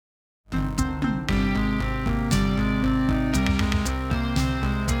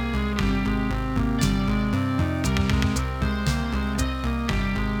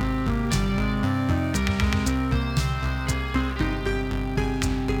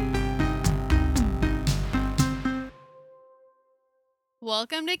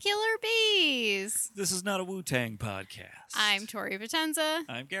Welcome to Killer Bees. This is not a Wu-Tang podcast. I'm Tori Potenza,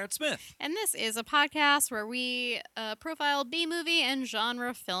 I'm Garrett Smith. and this is a podcast where we profile B-movie and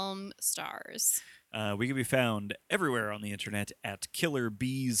genre film stars. We can be found everywhere on the internet at Killer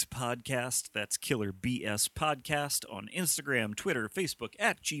Bees Podcast. That's Killer BS Podcast on Instagram, Twitter, Facebook,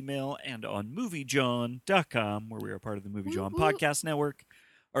 at Gmail, and on MovieJawn.com, where we are part of the Movie Jawn Podcast Network.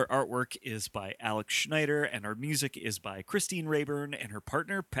 Our artwork is by Alex Schneider, and our music is by Christine Rayburn and her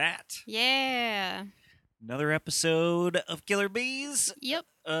partner, Pat. Yeah. Another episode of Killer Bees. Yep.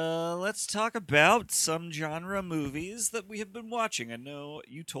 Let's talk about some genre movies that we have been watching. I know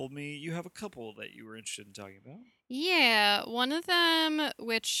you told me you have a couple that you were interested in talking about. Yeah. One of them,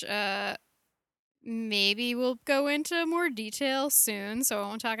 which maybe we'll go into more detail soon, so I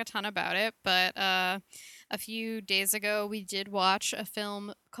won't talk a ton about it, but a few days ago, we did watch a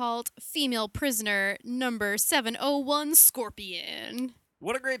film called Female Prisoner Number 701 Scorpion.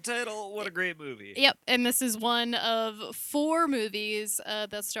 What a great title. What a great movie. Yep, and this is one of 4 movies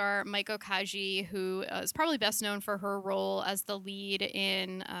that star Maiko Kaji, who is probably best known for her role as the lead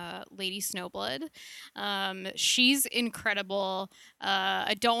in Lady Snowblood. She's incredible.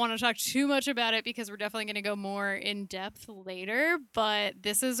 I don't want to talk too much about it because we're definitely going to go more in depth later, but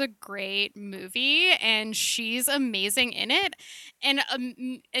this is a great movie, and she's amazing in it.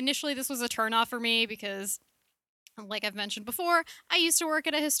 And initially, this was a turnoff for me because, like I've mentioned before, I used to work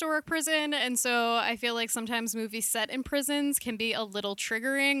at a historic prison, and so I feel like sometimes movies set in prisons can be a little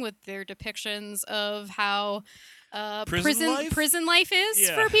triggering with their depictions of how prison life is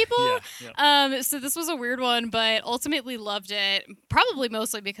for people. Yeah. So this was a weird one, but ultimately loved it. Probably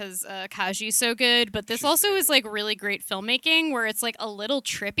mostly because Kaji's so good, but this She's also great. is like really great filmmaking where it's like a little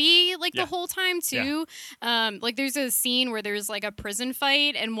trippy like Yeah. the whole time too. Like there's a scene where there's like a prison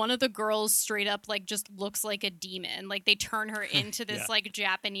fight and one of the girls straight up like just looks like a demon. Like they turn her into this Yeah. like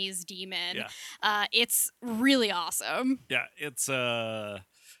Japanese demon. Yeah. It's really awesome. Yeah, it's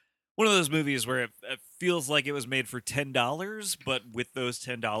one of those movies where it feels like it was made for $10, but with those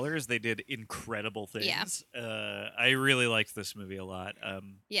 $10, they did incredible things. Yeah. I really liked this movie a lot.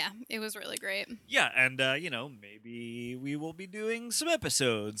 Yeah, it was really great. Yeah, and maybe we will be doing some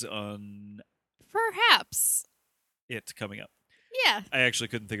episodes on Perhaps. it coming up. Yeah. I actually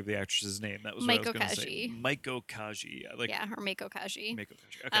couldn't think of the actress's name. That was what I was Maiko going to say. Kaji. Maiko Kaji. Yeah, or Maiko Kaji. Maiko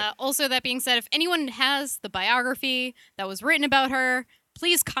Kaji. Okay. Also, that being said, if anyone has the biography that was written about her,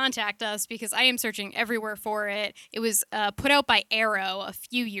 please contact us because I am searching everywhere for it. It was put out by Arrow a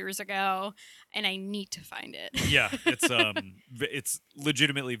few years ago, and I need to find it. Yeah, it's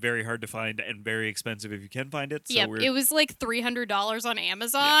legitimately very hard to find and very expensive if you can find it. So Yeah, it was like $300 on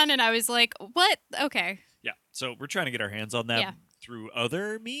Amazon, and I was like, "What? Okay." Yeah, so we're trying to get our hands on that Yeah. through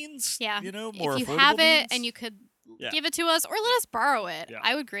other means. Yeah. More if you affordable have it means. and you could Yeah. give it to us or let us borrow it, Yeah.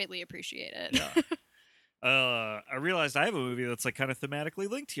 I would greatly appreciate it. Yeah. I realized I have a movie that's like kind of thematically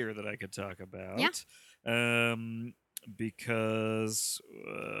linked here that I could talk about. Yeah. Because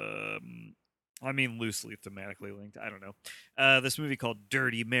I mean loosely thematically linked. I don't know. This movie called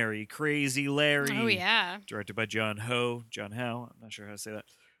Dirty Mary, Crazy Larry. Oh yeah. Directed by John Howe. I'm not sure how to say that.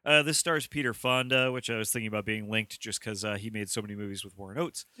 This stars Peter Fonda, which I was thinking about being linked just because he made so many movies with Warren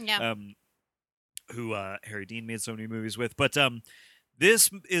Oates. Yeah. Who Harry Dean made so many movies with. But this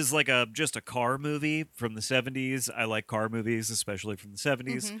is like just a car movie from the 70s. I like car movies, especially from the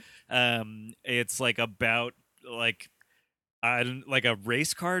 70s. It's like about like a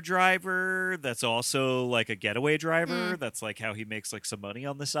race car driver that's also like a getaway driver. That's like how he makes like some money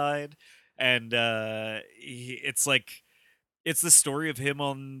on the side. And it's the story of him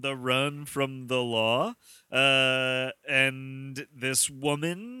on the run from the law, and this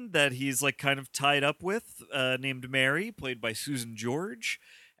woman that he's like kind of tied up with, named Mary, played by Susan George.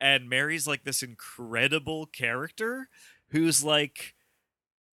 And Mary's like this incredible character who's like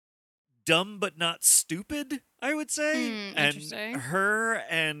dumb but not stupid, I would say. And Interesting. her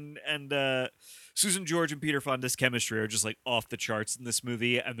and Susan George and Peter Fonda's chemistry are just like off the charts in this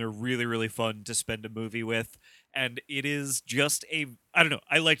movie, and they're really, really fun to spend a movie with. And it is just I don't know,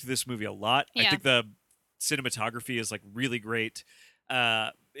 I liked this movie a lot. Yeah. I think the cinematography is like really great.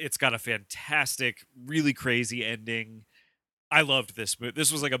 It's got a fantastic, really crazy ending. I loved this movie. This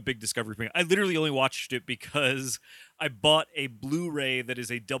was like a big discovery for me. I literally only watched it because I bought a Blu-ray that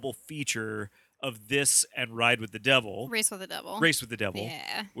is a double feature of this and Ride with the Devil. Race with the Devil. Race with the Devil.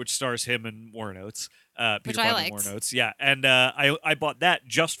 Yeah. Which stars him and Warren Oates. Which Peter I Fonda and liked. Warren Oates. Yeah, and I bought that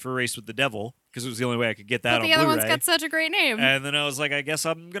just for Race with the Devil because it was the only way I could get that But on the other Blu-ray. one's got such a great name. And then I was like, I guess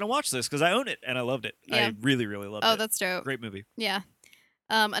I'm gonna watch this because I own it and I loved it. Yeah. I really, really loved it. Oh, that's dope. Great movie. Yeah.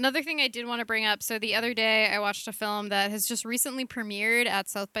 Another thing I did want to bring up. So the other day, I watched a film that has just recently premiered at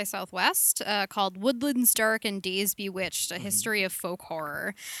South by Southwest called Woodlands Dark and Days Bewitched: A Hmm. History of Folk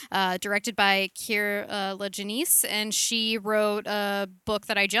Horror, directed by Keir Janice, and she wrote a book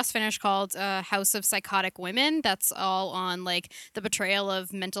that I just finished called House of Psychotic Women. That's all on like the portrayal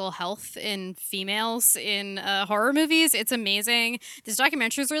of mental health in females in horror movies. It's amazing. This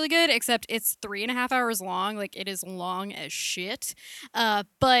documentary is really good, except it's 3.5 hours long. Like it is long as shit.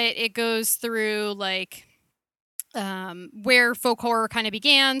 But it goes through like where folk horror kind of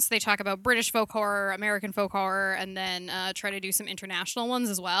began. So they talk about British folk horror, American folk horror, and then try to do some international ones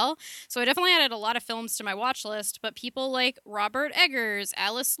as well. So I definitely added a lot of films to my watch list, but people like Robert Eggers,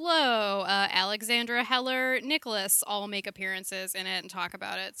 Alice Lowe, Alexandra Heller, Nicholas all make appearances in it and talk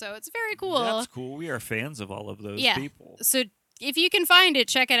about it. So it's very cool. That's cool. We are fans of all of those Yeah. people. So if you can find it,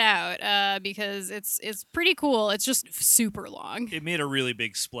 check it out because it's pretty cool. It's just super long. It made a really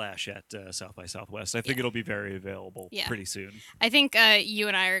big splash at South by Southwest. I think it'll be very available Yeah. pretty soon. I think you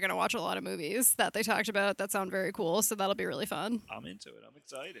and I are going to watch a lot of movies that they talked about that sound very cool, so that'll be really fun. I'm into it. I'm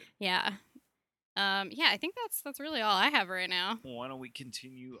excited. Yeah. Yeah, I think that's really all I have right now. Why don't we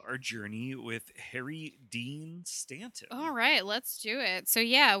continue our journey with Harry Dean Stanton? All right, let's do it. So,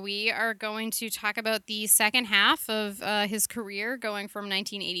 yeah, we are going to talk about the second half of his career, going from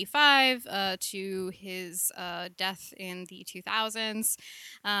 1985 to his death in the 2000s.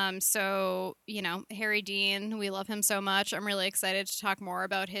 So, you know, Harry Dean, we love him so much. I'm really excited to talk more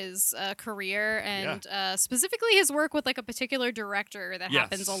about his career and specifically his work with like a particular director that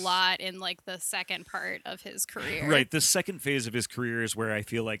happens a lot in like the second part of his career. Right. The second phase of his career is where I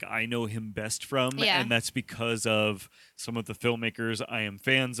feel like I know him best from. Yeah. And that's because of some of the filmmakers I am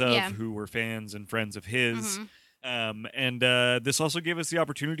fans of who were fans and friends of his. Mm-hmm. And this also gave us the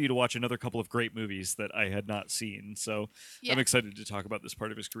opportunity to watch another couple of great movies that I had not seen. So I'm excited to talk about this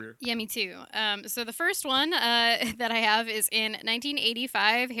part of his career. Yeah, me too. So the first one that I have is in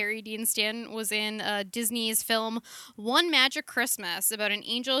 1985. Harry Dean Stanton was in Disney's film One Magic Christmas about an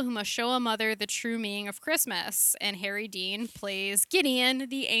angel who must show a mother the true meaning of Christmas. And Harry Dean plays Gideon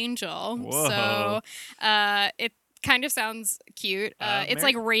the angel. Whoa. So it kind of sounds cute. It's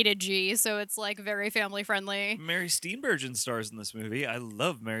like rated G, so it's like very family friendly. Mary Steenburgen stars in this movie. I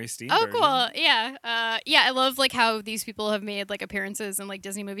love Mary Steenburgen. Oh, cool. Yeah. Yeah, I love like how these people have made like appearances in like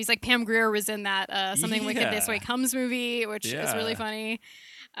Disney movies. Like Pam Grier was in that Something Wicked This Way Comes movie, which is really funny.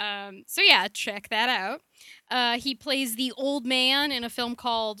 So yeah, check that out. He plays the old man in a film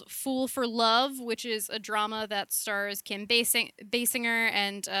called Fool for Love, which is a drama that stars Kim Basinger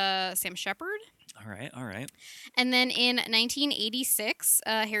and Sam Shepard. All right. And then in 1986,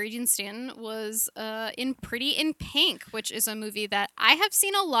 Harry Dean Stanton was in Pretty in Pink, which is a movie that I have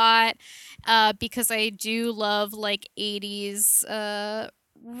seen a lot because I do love like 80s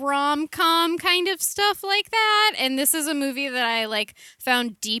rom-com kind of stuff like that. And this is a movie that I like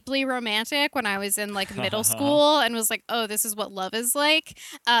found deeply romantic when I was in like middle school and was like, oh, this is what love is like.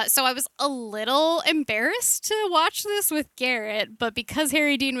 So I was a little embarrassed to watch this with Garrett, but because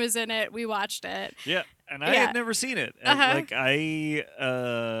Harry Dean was in it, we watched it. Yeah. And I had never seen it. Like I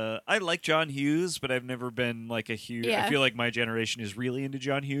like John Hughes, but I've never been like a huge. I feel like my generation is really into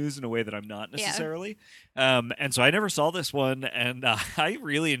John Hughes in a way that I'm not necessarily. And so I never saw this one, and I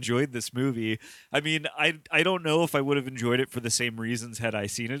really enjoyed this movie. I mean, I don't know if I would have enjoyed it for the same reasons had I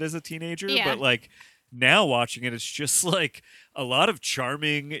seen it as a teenager, but like now watching it, it's just like a lot of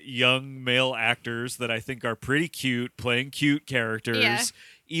charming young male actors that I think are pretty cute, playing cute characters. Yeah.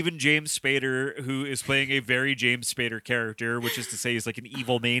 Even James Spader, who is playing a very James Spader character, which is to say he's like an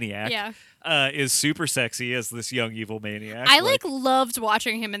evil maniac, is super sexy as this young evil maniac. I like loved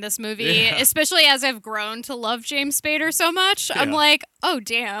watching him in this movie, especially as I've grown to love James Spader so much. I'm like, oh,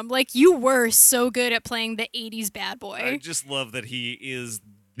 damn, like you were so good at playing the 80s bad boy. I just love that he is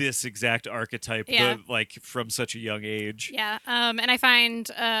this exact archetype, like from such a young age. Yeah, and I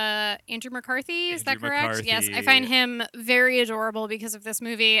find Andrew McCarthy, is that correct? Yes, I find him very adorable because of this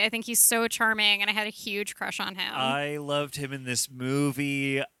movie. I think he's so charming, and I had a huge crush on him. I loved him in this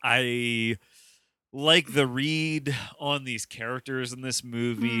movie. I like the read on these characters in this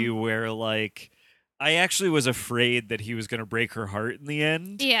movie where like I actually was afraid that he was going to break her heart in the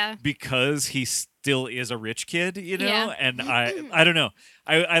end. Yeah. Because he still is a rich kid, you know? Yeah. And I don't know.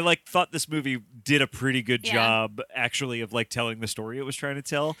 I like thought this movie did a pretty good job actually of like telling the story it was trying to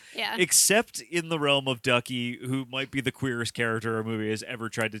tell. Yeah. Except in the realm of Ducky, who might be the queerest character a movie has ever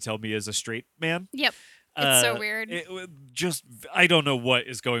tried to tell me as a straight man. Yep. It's so weird. I don't know what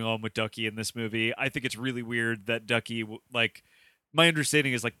is going on with Ducky in this movie. I think it's really weird that Ducky, like, my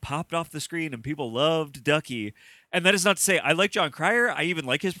understanding is like popped off the screen and people loved Ducky. And that is not to say I like John Cryer. I even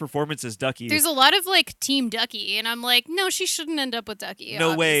like his performance as Ducky. There's a lot of like Team Ducky, and I'm like, no, she shouldn't end up with Ducky.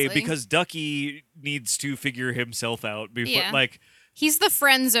 No way, obviously. because Ducky needs to figure himself out before, Yeah. like. He's the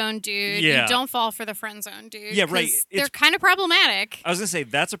friend zone dude. Yeah. You don't fall for the friend zone dude. Yeah, right. 'cause they're kind of problematic. I was gonna say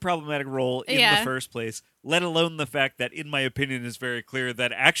that's a problematic role in the first place. Let alone the fact that, in my opinion, is very clear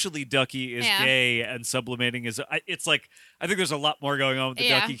that actually Ducky is gay and sublimating is. It's like I think there's a lot more going on with the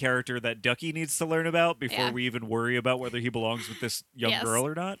Ducky character that Ducky needs to learn about before we even worry about whether he belongs with this young girl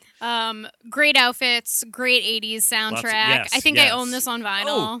or not. Great outfits, great '80s soundtrack. I think I own this on vinyl.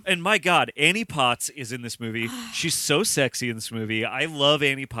 Oh, and my God, Annie Potts is in this movie. She's so sexy in this movie. I love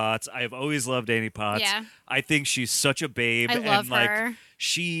Annie Potts. I've always loved Annie Potts. Yeah. I think she's such a babe. I love and her.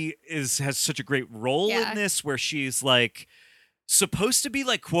 She has such a great role in this where she's like supposed to be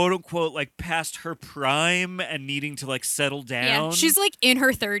like quote unquote like past her prime and needing to like settle down. Yeah, she's like in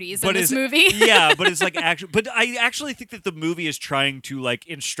her 30s in this movie. Yeah, but it's like but I actually think that the movie is trying to like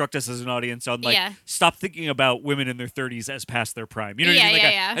instruct us as an audience on like stop thinking about women in their 30s as past their prime. You know what I mean?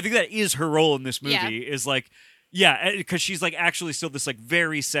 Like I think that is her role in this movie is like because she's like actually still this like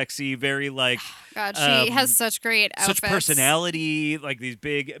very sexy, very like God, she has such great outfits. Such personality, like these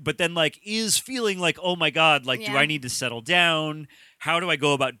big, but then like is feeling like, oh my God, like do I need to settle down? How do I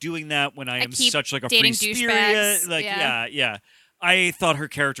go about doing that when I am such like a free spirit? Like yeah. I thought her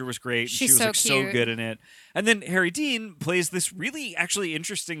character was great. She was like so good in it. And then Harry Dean plays this really actually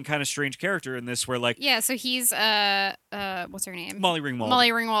interesting kind of strange character in this where like so he's what's her name? Molly Ringwald. Molly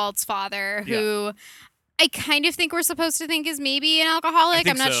Ringwald's father who I kind of think we're supposed to think is maybe an alcoholic.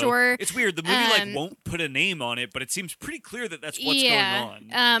 I'm not sure. It's weird. The movie like won't put a name on it, but it seems pretty clear that that's what's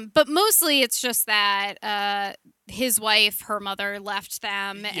going on. But mostly it's just that his wife, her mother, left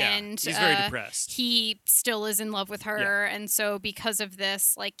them, and he's very depressed. He still is in love with her, and so because of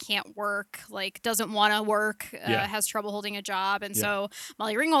this, like can't work, like doesn't want to work, has trouble holding a job, and so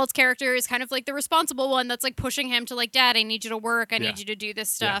Molly Ringwald's character is kind of like the responsible one that's like pushing him to like, Dad, I need you to work, I need you to do this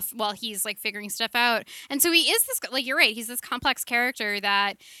stuff while he's like figuring stuff out, and so he is this like you're right, he's this complex character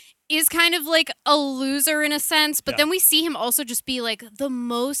that is kind of like a loser in a sense, but then we see him also just be like the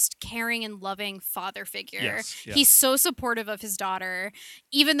most caring and loving father figure. He's so supportive of his daughter,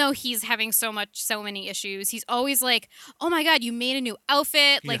 even though he's having so many issues. He's always like, oh my God, you made a new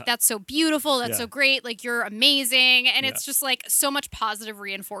outfit. Like, that's so beautiful. That's so great. Like, you're amazing. And it's just like so much positive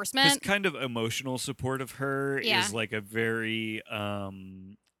reinforcement. His kind of emotional support of her is like a very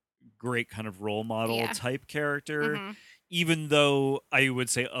great kind of role model type character. Mm-hmm. Even though I would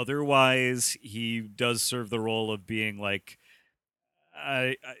say otherwise, he does serve the role of being like,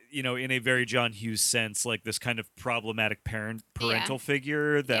 in a very John Hughes sense, like this kind of problematic parental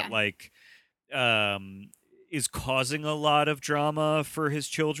figure that like is causing a lot of drama for his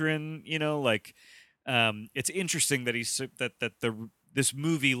children. You know, like it's interesting that this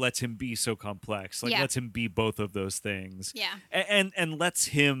movie lets him be so complex, like lets him be both of those things, and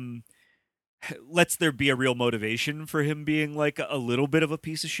lets there be a real motivation for him being like a little bit of a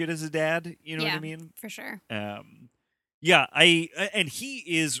piece of shit as a dad. You know what I mean? For sure. And he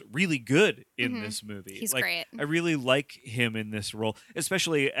is really good in this movie. He's like, great. I really like him in this role,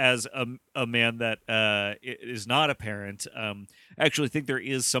 especially as a man that is not a parent. I actually think there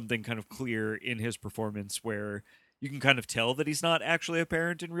is something kind of clear in his performance where you can kind of tell that he's not actually a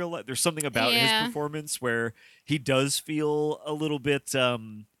parent in real life. There's something about his performance where he does feel a little bit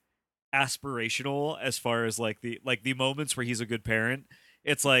aspirational as far as like the moments where he's a good parent.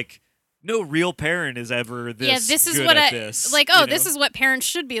 It's like no real parent is ever this this is good what at this, like this is what parents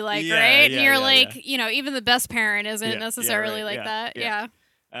should be like, right? And you're like even the best parent isn't necessarily like that.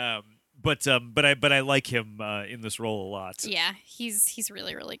 But I like him in this role a lot. Yeah, he's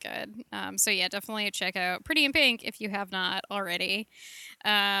really, really good. So definitely check out Pretty in Pink if you have not already.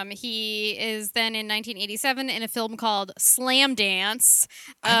 He is then in 1987 in a film called Slam Dance.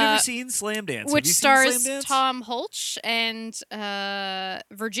 I've never seen Slam Dance. Which stars Tom Hulce and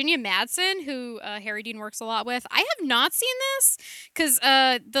Virginia Madsen, who Harry Dean works a lot with. I have not seen this because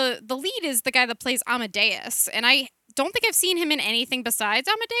the lead is the guy that plays Amadeus, and I don't think I've seen him in anything besides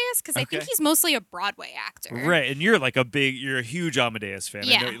Amadeus because I think he's mostly a Broadway actor. Right, and you're a huge Amadeus fan.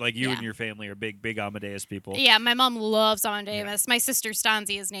 I know, like you and your family are big Amadeus people. Yeah, my mom loves Amadeus. My sister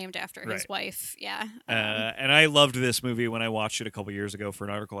Stanzi is named after his wife. Yeah. And I loved this movie when I watched it a couple years ago for an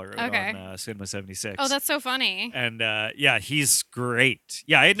article I wrote on Cinema 76. Oh, that's so funny. And he's great.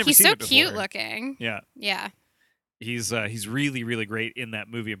 Yeah, I had never seen it before. He's so cute looking. Yeah. Yeah. He's really, really great in that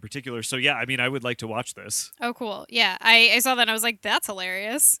movie in particular. So yeah, I mean, I would like to watch this. Oh, cool. Yeah, I saw that and I was like, that's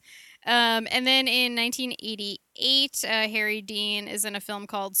hilarious. And then in 1988, 1988, Harry Dean is in a film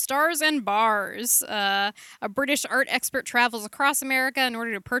called Stars and Bars. A British art expert travels across America in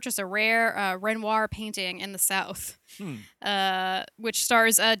order to purchase a rare Renoir painting in the South, which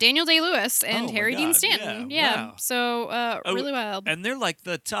stars Daniel Day-Lewis and Oh my Harry Dean God. Stanton. Yeah. Yeah, Wow. so Oh, really wild. and they're like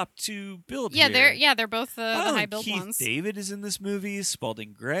the top two billed Yeah, here. they're both the Oh, high and build Keith ones. David is in this movie.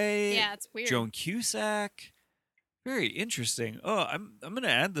 Spalding Gray. Yeah, it's weird. Joan Cusack. Very interesting. Oh, I'm gonna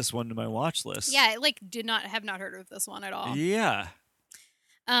add this one to my watch list. Yeah, I have not heard of this one at all. Yeah.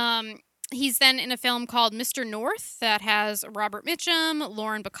 He's then in a film called Mr. North that has Robert Mitchum,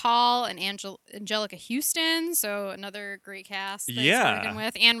 Lauren Bacall, and Angelica Houston. So another great cast that he's working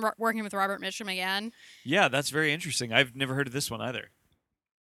with, and working with Robert Mitchum again. Yeah, that's very interesting. I've never heard of this one either.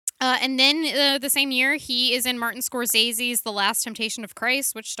 And then the same year, he is in Martin Scorsese's The Last Temptation of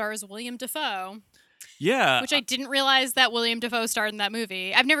Christ, which stars William Dafoe. Yeah. Which I didn't realize that William Dafoe starred in that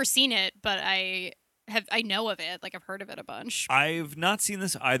movie. I've never seen it, but I know of it. Like, I've heard of it a bunch. I've not seen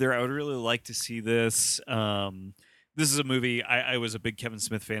this either. I would really like to see this. This is a movie. I was a big Kevin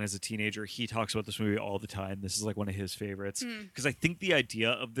Smith fan as a teenager. He talks about this movie all the time. This is like one of his favorites. Because I think the idea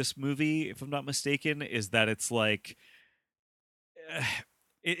of this movie, if I'm not mistaken, is that it's like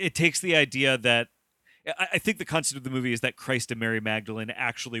it takes the idea that I think the concept of the movie is that Christ and Mary Magdalene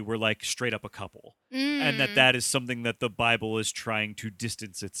actually were like straight up a couple, and that is something that the Bible is trying to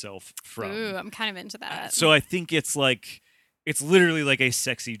distance itself from. Ooh, I'm kind of into that. So I think it's literally like a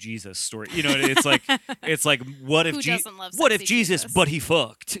sexy Jesus story. You know, it's like what if Jesus, but he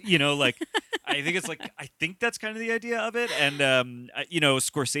fucked? You know, like I think that's kind of the idea of it, and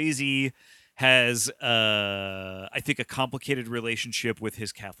Scorsese has I think a complicated relationship with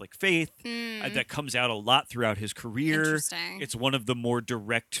his Catholic faith that comes out a lot throughout his career. Interesting. It's one of the more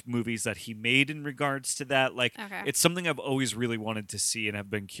direct movies that he made in regards to that. Like, it's something I've always really wanted to see and have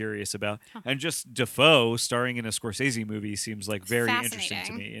been curious about. And just Dafoe starring in a Scorsese movie seems like very interesting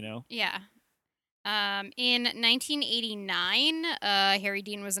to me, you know? Yeah. In 1989, Harry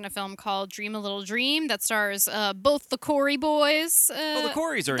Dean was in a film called Dream a Little Dream that stars both the Corey boys. The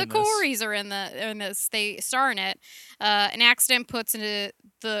Coreys are in this. The Coreys are in this. They star in it. An accident puts into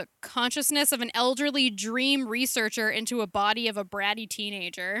the consciousness of an elderly dream researcher into a body of a bratty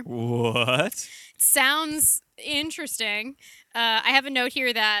teenager. What? Sounds interesting. I have a note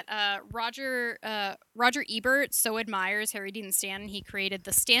here that Roger Ebert so admires Harry Dean Stanton, he created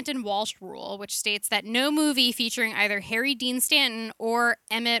the Stanton-Walsh rule, which states that no movie featuring either Harry Dean Stanton or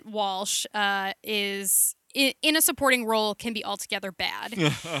Emmett Walsh is in a supporting role can be altogether bad.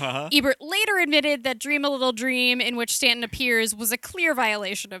 Ebert later admitted that Dream a Little Dream, in which Stanton appears, was a clear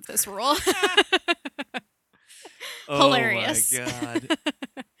violation of this rule. Hilarious. Oh my God.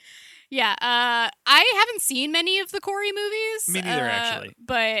 Yeah, I haven't seen many of the Corey movies. Me neither, actually.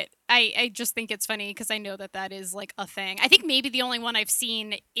 But I just think it's funny because I know that is like a thing. I think maybe the only one I've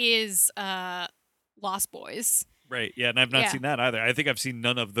seen is Lost Boys. Right, yeah, and I've not seen that either. I think I've seen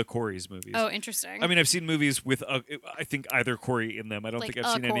none of the Corey's movies. Oh, interesting. I mean, I've seen movies with, I think, either Corey in them. I don't think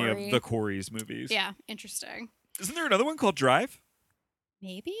I've seen any of the Corey's movies. Yeah, interesting. Isn't there another one called Drive?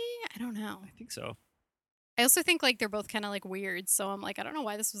 Maybe? I don't know. I think so. I also think like they're both kind of like weird, so I'm like, I don't know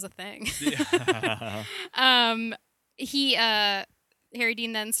why this was a thing. Yeah. Harry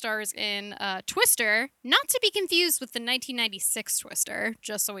Dean then stars in Twister, not to be confused with the 1996 Twister,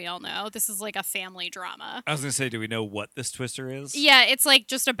 just so we all know. This is like a family drama. I was going to say, do we know what this Twister is? Yeah, it's like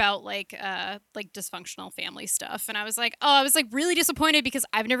just about like dysfunctional family stuff. And I was like really disappointed because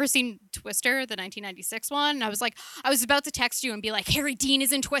I've never seen Twister, the 1996 one. And I was about to text you and be like, Harry Dean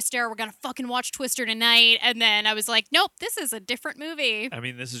is in Twister. We're going to fucking watch Twister tonight. And then I was like, nope, this is a different movie. I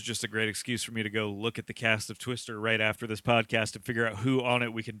mean, this is just a great excuse for me to go look at the cast of Twister right after this podcast and figure out who on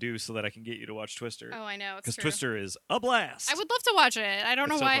it we can do so that I can get you to watch Twister. Oh, I know. Because Twister is a blast. I would love to watch it. I don't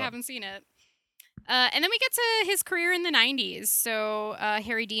know why I haven't seen it. And then we get to his career in the 90s. So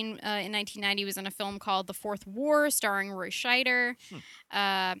Harry Dean in 1990 was in a film called The Fourth War starring Roy Scheider.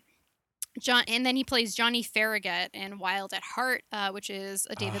 And then he plays Johnny Farragut in Wild at Heart, which is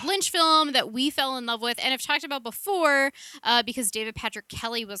a David Lynch film that we fell in love with and have talked about before because David Patrick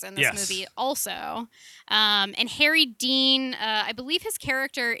Kelly was in this movie also. And Harry Dean, I believe his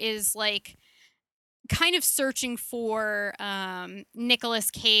character is like kind of searching for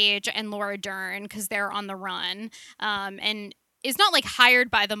Nicolas Cage and Laura Dern because they're on the run. And is not like hired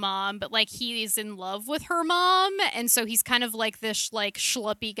by the mom, but like he is in love with her mom, and so he's kind of like this like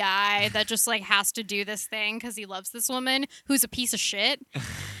schluppy guy that just like has to do this thing because he loves this woman who's a piece of shit,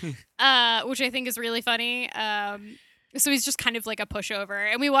 which I think is really funny. So he's just kind of like a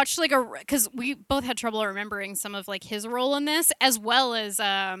pushover. And we watched like because we both had trouble remembering some of like his role in this, as well as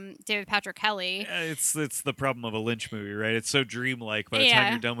David Patrick Kelly. It's the problem of a Lynch movie, right? It's so dreamlike. By the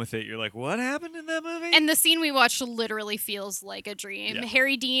time you're done with it, you're like, what happened in that movie? And the scene we watched literally feels like a dream. Yeah.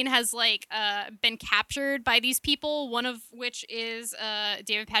 Harry Dean has like been captured by these people, one of which is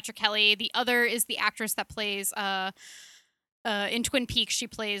David Patrick Kelly. The other is the actress that plays in Twin Peaks, she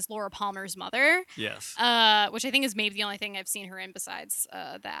plays Laura Palmer's mother. Yes. Which I think is maybe the only thing I've seen her in besides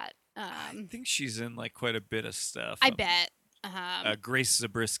that. I think she's in like quite a bit of stuff. I bet. Grace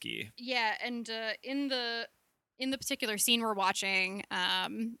Zabriskie. Yeah, and in the particular scene we're watching,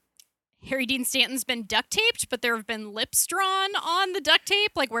 Harry Dean Stanton's been duct taped, but there have been lips drawn on the duct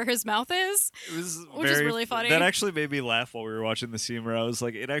tape, like where his mouth is. Which is really funny. That actually made me laugh while we were watching the scene where I was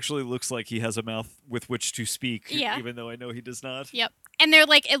like, it actually looks like he has a mouth with which to speak, even though I know he does not. Yep. And they're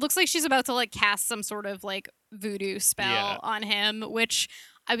like, it looks like she's about to like cast some sort of like voodoo spell on him, which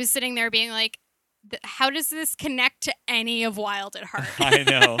I was sitting there being like, how does this connect to any of Wild at Heart? I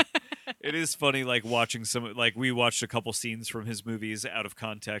know. It is funny, like watching we watched a couple scenes from his movies out of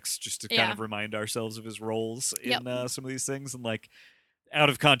context just to kind of remind ourselves of his roles in some of these things. And like out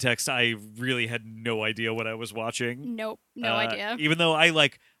of context, I really had no idea what I was watching. Nope. No idea. Even though I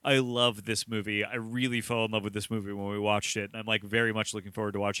love this movie. I really fell in love with this movie when we watched it. And I'm like very much looking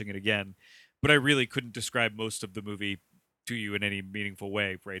forward to watching it again. But I really couldn't describe most of the movie to you in any meaningful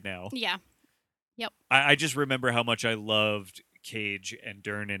way right now. Yeah. Yep. I just remember how much I loved Cage and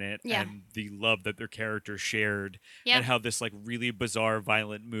Dern in it and the love that their characters shared and how this like really bizarre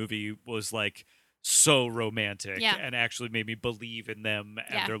violent movie was like so romantic and actually made me believe in them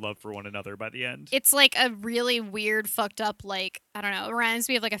and their love for one another by the end. It's like a really weird fucked up, like, I don't know, it reminds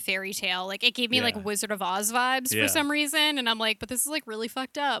me of like a fairy tale. Like it gave me like Wizard of Oz vibes for some reason, and I'm like, but this is like really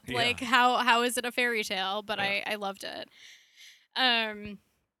fucked up. Like how is it a fairy tale? But I loved it.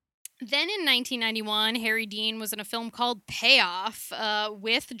 Then in 1991, Harry Dean was in a film called Payoff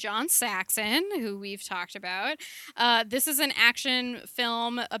with John Saxon, who we've talked about. This is an action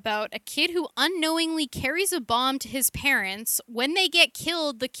film about a kid who unknowingly carries a bomb to his parents. When they get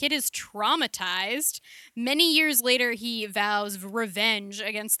killed, the kid is traumatized. Many years later, he vows revenge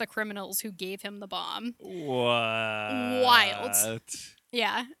against the criminals who gave him the bomb. What? Wild.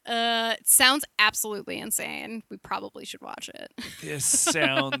 Yeah. It sounds absolutely insane. We probably should watch it. This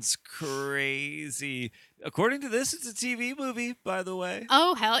sounds crazy. According to this, it's a TV movie, by the way.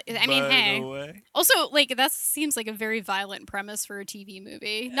 Oh, hell. I mean, hey. Also, like, that seems like a very violent premise for a TV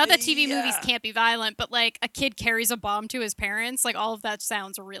movie. Not that TV movies can't be violent, but, like, a kid carries a bomb to his parents. Like, all of that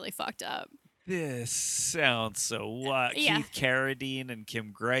sounds really fucked up. This sounds so what? Keith Carradine and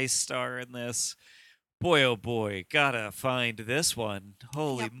Kim Grace star in this. Boy, oh boy, gotta find this one.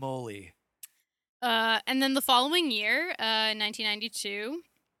 Holy moly. And then the following year, 1992,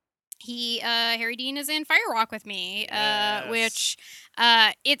 Harry Dean is in Fire Walk with Me, which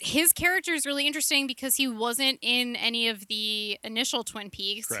his character is really interesting because he wasn't in any of the initial Twin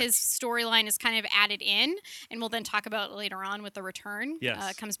Peaks. Correct. His storyline is kind of added in, and we'll then talk about it later on with The Return.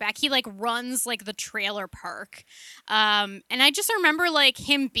 Comes back. He like runs like the trailer park, and I just remember like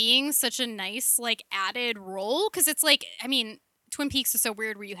him being such a nice like added role because it's like, I mean, Twin Peaks is so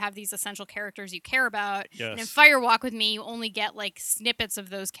weird where you have these essential characters you care about. Yes. And in Fire Walk with Me, you only get like snippets of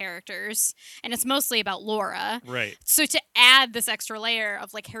those characters. And it's mostly about Laura. Right. So to add this extra layer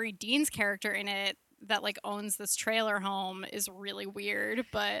of like Harry Dean's character in it that like owns this trailer home is really weird.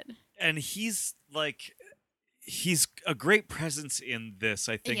 And he's a great presence in this,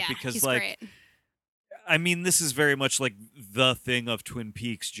 I think, because he's like great. I mean, this is very much like the thing of Twin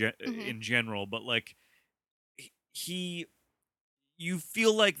Peaks in general, but like you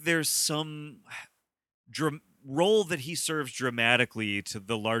feel like there's some role that he serves dramatically to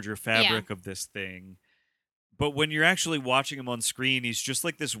the larger fabric of this thing. But when you're actually watching him on screen, he's just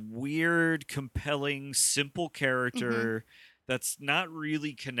like this weird, compelling, simple character that's not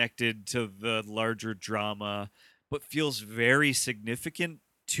really connected to the larger drama, but feels very significant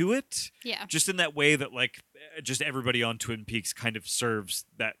to it. Yeah. Just in that way that like just everybody on Twin Peaks kind of serves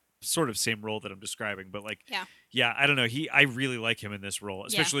that sort of same role that I'm describing, but like I don't know, I really like him in this role,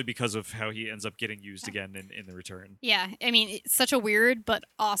 especially because of how he ends up getting used again in The Return. I mean, it's such a weird but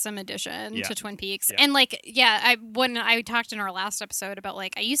awesome addition to Twin Peaks. And like when I talked in our last episode about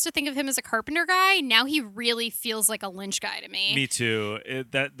like I used to think of him as a Carpenter guy, now he really feels like a Lynch guy to me. Me too.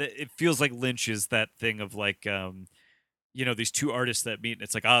 It feels like Lynch is that thing of like these two artists that meet, and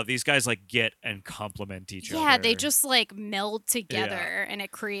it's like, oh, these guys like get and complement each Yeah, they other. just like meld Yeah. together and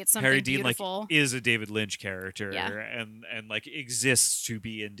it creates Harry something Dean like beautiful. is a David Lynch Yeah. character and like exists to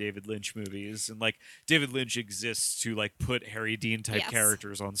be in David Lynch movies, and like David Lynch exists to like put Harry Dean type Yes.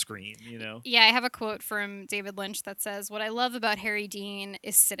 characters on screen, you know? Yeah, I have a quote from David Lynch that says, "What I love about Harry Dean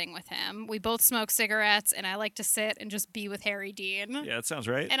is sitting with him. We both smoke cigarettes and I like to sit and just be with Harry Dean." Yeah, that sounds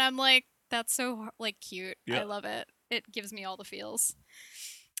right. And I'm like, that's so like cute. I Yeah. love it. It gives me all the feels.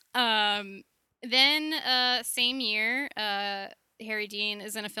 Um then same year, Harry Dean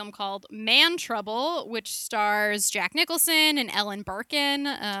is in a film called Man Trouble, which stars Jack Nicholson and Ellen Barkin,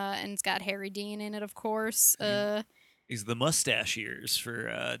 and it's got Harry Dean in it, of course. He's the mustache ears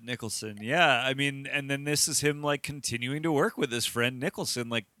for Nicholson. Yeah, I mean, and then this is him like continuing to work with his friend Nicholson.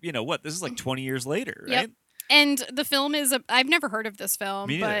 Like, what? This is like 20 years later, Yep. right? And the film is I've never heard of this film,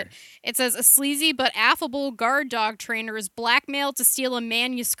 Me but neither. it says a sleazy but affable guard dog trainer is blackmailed to steal a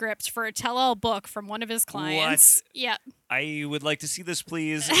manuscript for a tell-all book from one of his clients. Yeah. I would like to see this,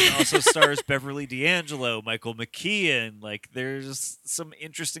 please. It also stars Beverly D'Angelo, Michael McKean. Like, there's some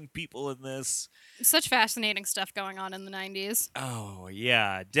interesting people in this. Such fascinating stuff going on in the 90s. Oh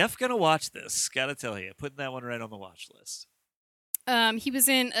yeah, def gonna watch this. Gotta tell you, putting that one right on the watch list. He was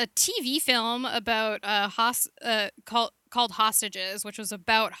in a TV film about called Hostages, which was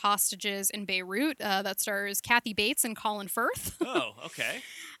about hostages in Beirut. That stars Kathy Bates and Colin Firth. Oh, okay.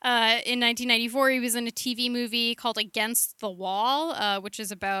 In 1994, he was in a TV movie called Against the Wall, which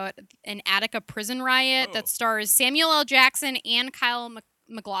is about an Attica prison riot that stars Samuel L. Jackson and Kyle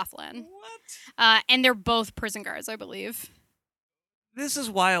MacLachlan. What? And they're both prison guards, I believe. This is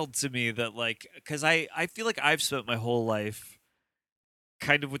wild to me that like, because I feel like I've spent my whole life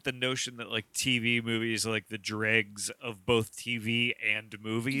kind of with the notion that like TV movies are like the dregs of both TV and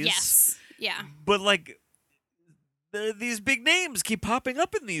movies. Yes. Yeah. But like these big names keep popping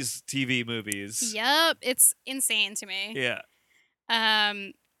up in these TV movies. Yep. It's insane to me. Yeah.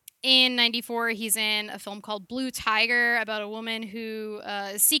 In 94, he's in a film called Blue Tiger about a woman who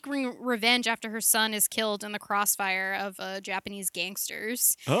is seeking revenge after her son is killed in the crossfire of Japanese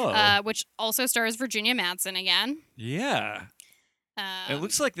gangsters. Oh. Which also stars Virginia Madsen again. Yeah. It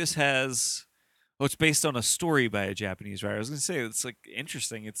looks like this has. Oh, it's based on a story by a Japanese writer. I was going to say it's like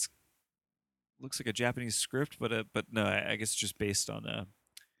interesting. It's looks like a Japanese script, but no, I guess it's just based on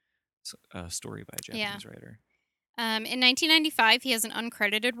a story by a Japanese writer. In 1995, he has an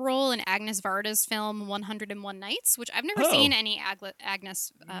uncredited role in Agnes Varda's film 101 Nights, which I've never seen any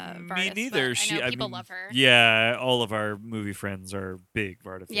Agnes Varda. Me neither. I know people love her. Yeah, all of our movie friends are big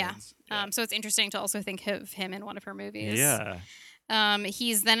Varda fans. Yeah. So it's interesting to also think of him in one of her movies. Yeah.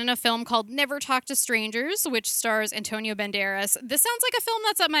 He's then in a film called Never Talk to Strangers, which stars Antonio Banderas. This sounds like a film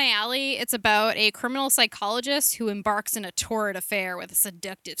that's up my alley. It's about a criminal psychologist who embarks in a torrid affair with a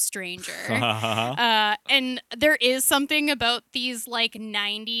seductive stranger. And there is something about these like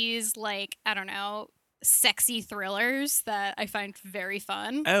 90s, like, I don't know, sexy thrillers that I find very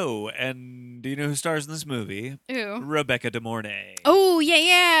fun. Oh, and do you know who stars in this movie? Ooh. Rebecca De Mornay. Oh,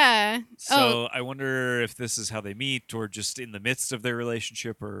 yeah. So I wonder if this is how they meet or just in the midst of their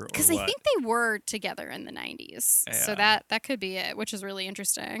relationship or because I think they were together in the 90s. Yeah. So that could be it, which is really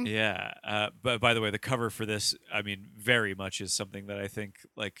interesting. Yeah. But by the way, the cover for this, I mean, very much is something that I think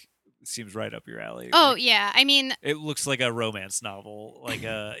like seems right up your alley. Oh, like, yeah. I mean, it looks like a romance novel, like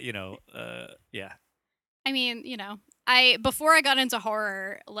yeah. I mean, before I got into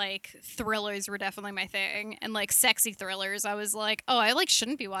horror, like thrillers were definitely my thing, and like sexy thrillers, I was like, oh, I like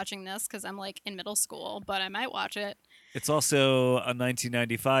shouldn't be watching this because I'm like in middle school, but I might watch it. It's also a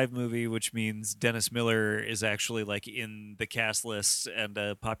 1995 movie, which means Dennis Miller is actually like in the cast list and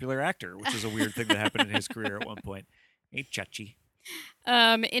a popular actor, which is a weird thing that happened in his career at one point. Hey, Chachi.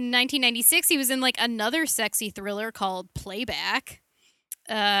 In 1996, he was in like another sexy thriller called Playback.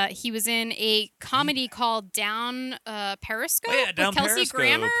 He was in a comedy called Down Periscope Down with Kelsey Periscope.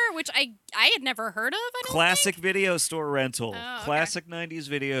 Grammer, which I had never heard of. I don't Classic think. video store rental. Oh, okay. Classic 90s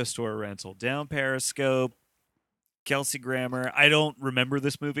video store rental. Down Periscope. Kelsey Grammer. I don't remember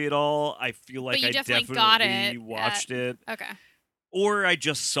this movie at all. I feel like But you I definitely got it watched it. Okay. Or I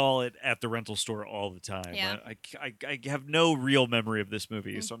just saw it at the rental store all the time. Yeah. I have no real memory of this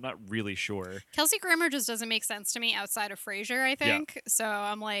movie, so I'm not really sure. Kelsey Grammer just doesn't make sense to me outside of Frasier, I think. So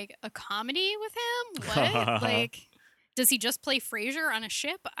I'm like, a comedy with him? What? Like, does he just play Frasier on a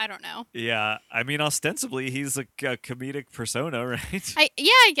ship? I don't know. Yeah, I mean, ostensibly, he's a comedic persona, right?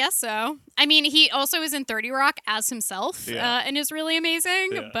 I guess so. I mean, he also is in 30 Rock as himself and is really amazing.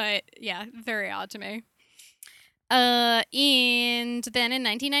 Yeah. But yeah, very odd to me. And then in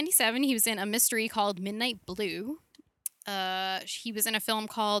 1997, he was in a mystery called Midnight Blue. He was in a film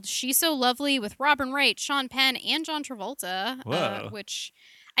called She's So Lovely with Robin Wright, Sean Penn, and John Travolta, Whoa. which,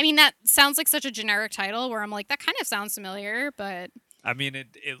 I mean, that sounds like such a generic title where I'm like, that kind of sounds familiar, but I mean, it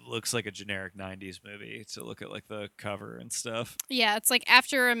looks like a generic '90s movie to look at like the cover and stuff. yeah, it's like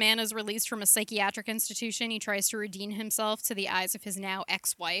after a man is released from a psychiatric institution, he tries to redeem himself to the eyes of his now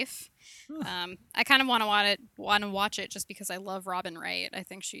ex-wife. Huh. I kind of want to watch it just because I love Robin Wright. I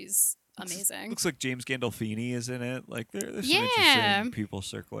think she's amazing. Looks like James Gandolfini is in it. Like there's some Yeah. interesting people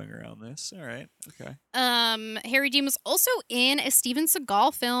circling around this. All right, okay. Harry Dean was also in a Steven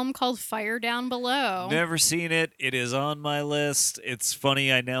Seagal film called Fire Down Below. Never seen it. It is on my list. It's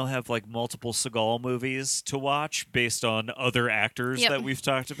funny. I now have like multiple Seagal movies to watch based on other actors Yep. that we've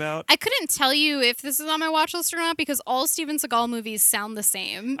talked about. I couldn't tell you if this is on my watch list or not because all Steven Seagal movies sound the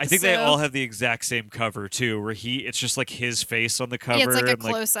same. I think they so- all have the exact same cover too, where it's just like his face on the cover Yeah, it's like a and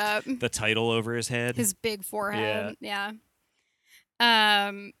like close up. the title over his head. His big forehead. Yeah.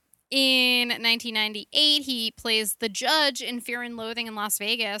 In 1998, he plays the judge in Fear and Loathing in Las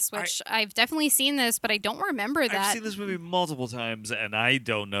Vegas, which I've definitely seen this, but I don't remember that. I've seen this movie multiple times, and I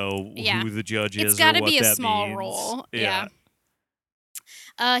don't know Yeah. who the judge is. It's got to or what be a that small means. role. Yeah.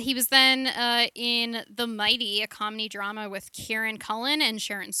 He was then in The Mighty, a comedy drama with Kieran Cullen and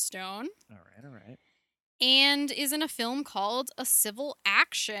Sharon Stone, All right. All right. and is in a film called A Civil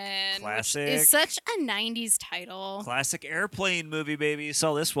Action, which Classic. is such a 90s title. Classic airplane movie, baby.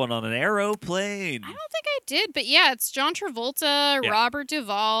 Saw this one on an aeroplane. I don't think I did, but yeah, it's John Travolta, Yeah. Robert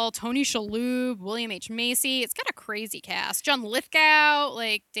Duvall, Tony Shalhoub, William H. Macy. It's got a crazy cast. John Lithgow,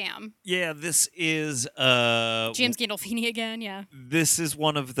 like, damn. Yeah, this is James Gandolfini again, yeah. this is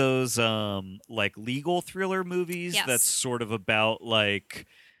one of those like legal thriller movies Yes. that's sort of about like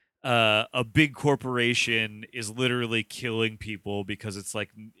a big corporation is literally killing people because it's like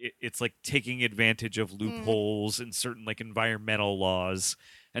it's like taking advantage of loopholes in certain like environmental laws,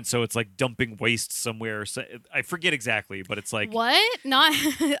 and so it's like dumping waste somewhere. So I forget exactly, but it's like What? Not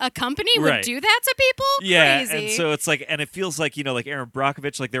a company would Right. do that to people? yeah, Crazy. and so it's like, and it feels like, you know, like Aaron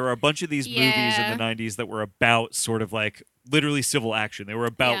Brockovich, like there were a bunch of these movies Yeah. in the '90s that were about sort of like literally civil action. They were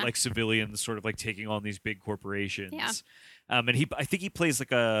about Yeah. like civilians sort of like taking on these big corporations. Yeah. And I think he plays like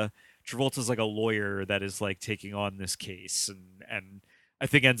Travolta's like a lawyer that is like taking on this case, and I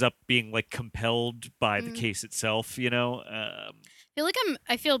think ends up being like compelled by the case itself, you know.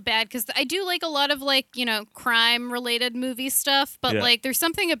 I feel bad because I do like a lot of like, crime related movie stuff, but Yeah. like there's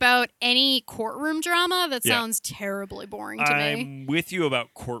something about any courtroom drama that Yeah. sounds terribly boring to me. I'm with you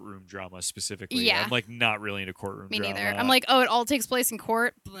about courtroom drama specifically. Yeah. I'm like not really into courtroom Me drama. neither. I'm like, oh, it all takes place in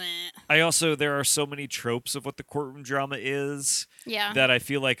court. Bleh. There are so many tropes of what the courtroom drama is Yeah. that I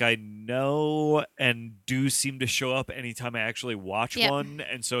feel like I know and do seem to show up anytime I actually watch Yep. one.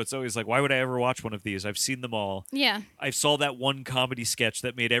 And so it's always like, why would I ever watch one of these? I've seen them all. Yeah. I saw that one comedy sketch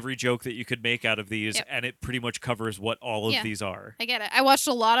that made every joke that you could make out of these, Yep. and it pretty much covers what all of Yeah. these are. I get it. I watched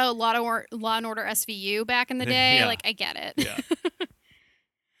a lot of Law and Order SVU back in the day. Yeah. Like I get it.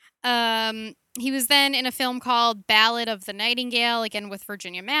 Yeah. He was then in a film called Ballad of the Nightingale, again with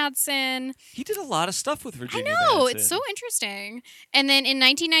Virginia Madsen. He did a lot of stuff with Virginia I know, Madsen. it's so interesting. And then in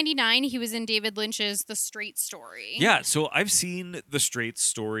 1999, he was in David Lynch's The Straight Story. Yeah, so I've seen The Straight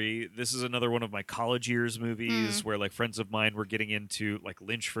Story. This is another one of my college years movies where like friends of mine were getting into like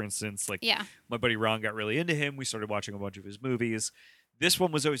Lynch, for instance. Like Yeah. my buddy Ron got really into him. We started watching a bunch of his movies. This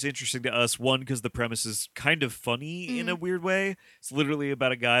one was always interesting to us. One, because the premise is kind of funny in a weird way. It's literally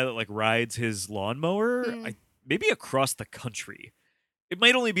about a guy that like rides his lawnmower, maybe across the country. It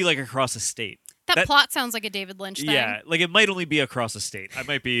might only be like across a state. That plot sounds like a David Lynch thing. Yeah, like it might only be across a state. I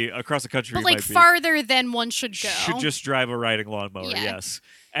might be across the country. But like might be. farther than one should go. Should just drive a riding lawnmower, Yeah. yes.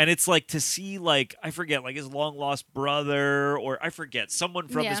 And it's like to see like I forget like his long lost brother or I forget someone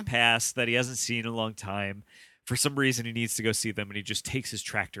from his Yeah. past that he hasn't seen in a long time. For some reason he needs to go see them and he just takes his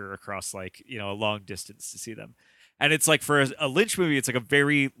tractor across like, you know, a long distance to see them. And it's like for a Lynch movie, it's like a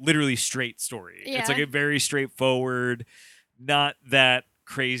very literally straight story. It's like Yeah. a very straightforward, not that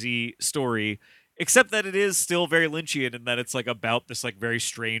crazy story. Except that it is still very Lynchian in that it's like about this like very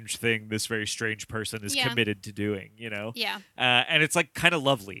strange thing this very strange person is Yeah. committed to doing, you know? Yeah. And it's like kind of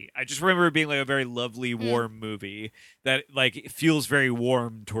lovely. I just remember it being like a very lovely, warm movie that like it feels very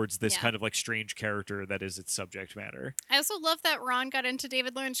warm towards this Yeah. kind of like strange character that is its subject matter. I also love that Ron got into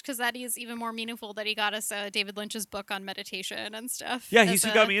David Lynch because that is even more meaningful that he got us David Lynch's book on meditation and stuff. Yeah, as he's who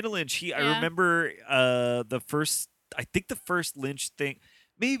a- got me into Lynch. I yeah. remember I think the first Lynch thing.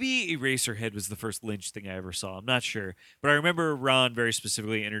 Maybe Eraserhead was the first Lynch thing I ever saw. I'm not sure. But I remember Ron very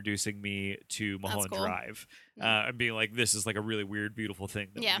specifically introducing me to Mulholland cool. Drive and being like, this is like a really weird, beautiful thing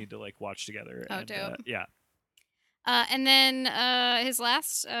that Yeah. we need to like watch together. Oh, and, dope. yeah. And then his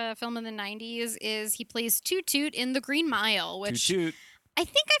last film in the 90s is he plays Toot Toot in The Green Mile, Toot which toot. I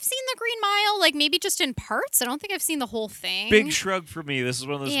think I've seen The Green Mile, like maybe just in parts. I don't think I've seen the whole Big thing. shrug for me. This is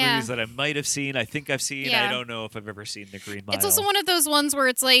one of those Yeah. movies that I might have seen. I think I've seen. I Yeah. don't know if I've ever seen The Green It's also Mile. one of those ones where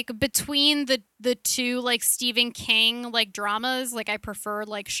it's like between the two like Stephen King like dramas, like I prefer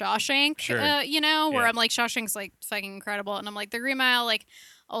like Shawshank, Sure. you know, where Yeah. I'm like Shawshank's like fucking incredible, and I'm like The Green Mile like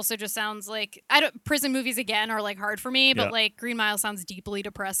also just sounds like I don't prison movies again are like hard for me, but Yeah. like Green Mile sounds deeply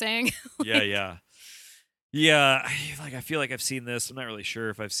depressing. Yeah. Yeah. Yeah. Like I feel like I've seen this. I'm not really sure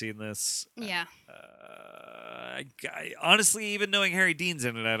if I've seen this. Yeah. Honestly, even knowing Harry Dean's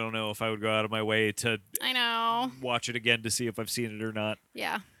in it, I don't know if I would go out of my way to I know. watch it again to see if I've seen it or not.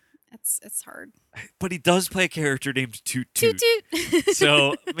 Yeah. It's hard. But he does play a character named Toot Toot Toot. toot.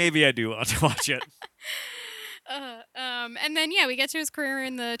 So maybe I do want to watch it. And then yeah, we get to his career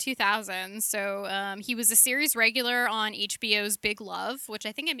in the 2000s. So he was a series regular on HBO's Big Love, which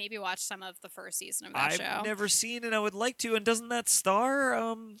I think I maybe watched some of the first season of that I've show. never seen it. I would like to. And doesn't that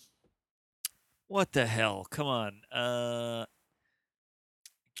star? What the hell? Come on.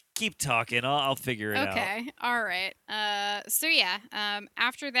 Keep talking. I'll figure it out. Okay, all right. So yeah,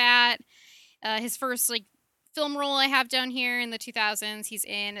 after that, his first like film role I have down here in the 2000s, he's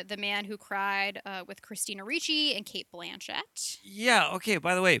in The Man Who Cried with Christina Ricci and Kate Blanchett. Yeah. Okay.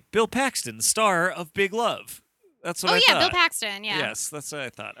 By the way, Bill Paxton, star of Big Love. That's what Oh I yeah, thought. Bill Paxton. Yeah. Yes, that's what I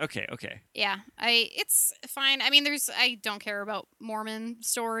thought. Okay. Okay. Yeah, it's fine. I mean, I don't care about Mormon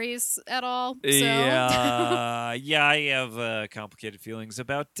stories at all. So Yeah. Yeah. I have complicated feelings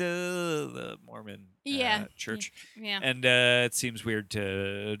about the Mormon yeah, church. yeah. And it seems weird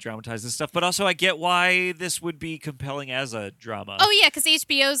to dramatize this stuff, but also I get why this would be compelling as a drama. Oh yeah, because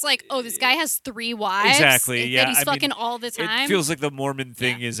HBO's like, oh, this guy has 3 wives. Exactly, yeah, That he's I mean, fucking all the time. It feels like the Mormon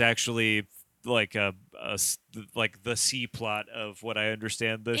thing is actually like like the C plot of what I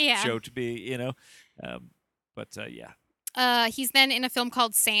understand the Yeah. show to be, you know. But yeah. He's then in a film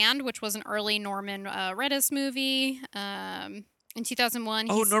called Sand, which was an early Norman Reedus movie. In 2001.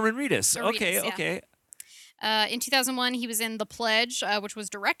 Oh, Norman Reedus. Reedus, Okay, yeah. okay. In 2001, he was in The Pledge, which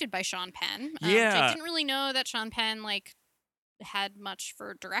was directed by Sean Penn. Which Yeah. I didn't really know that Sean Penn like had much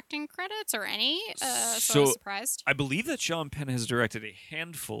for directing credits or any. So I So- was surprised. I believe that Sean Penn has directed a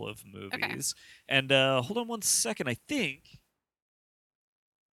handful of movies. And hold on one second. I think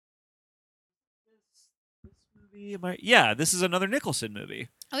this movie. Yeah, this is another Nicholson movie.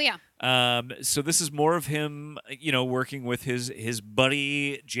 Oh yeah. So this is more of him, working with his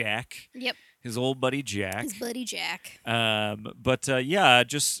buddy Jack. Yep. His old buddy Jack. His buddy Jack. But yeah,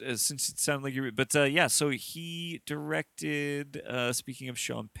 just since it sounded like you, but yeah, so he directed. Speaking of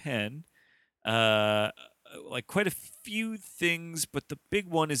Sean Penn, like quite a few things, but the big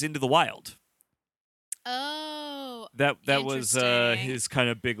one is Into the Wild. Oh. That was Interesting. his kind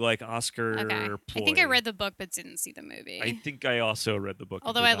of big like Oscar Okay. ploy. I think I read the book but didn't see the movie. I think I also read the book. and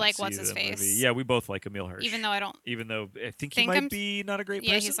Although did I not like see what's his the movie. face. Yeah, we both like Emil Hirsch. Even though I don't. Even though I think he Think might I'm- be not a great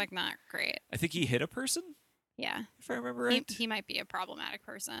Yeah, person. he's like not great. I think he hit a person, Yeah. if I remember right. He might be a problematic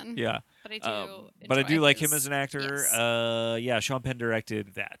person. Yeah. But I do. But I enjoy do like him his- as an actor. yes. Yeah, Sean Penn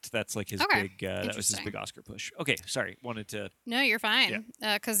directed that. That's like his Okay, big. That was his interesting. big Oscar push. Okay, sorry. Wanted to. No, you're fine.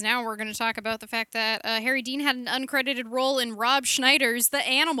 Because now we're going to talk about the fact that Harry Dean had an uncredited role in Rob Schneider's The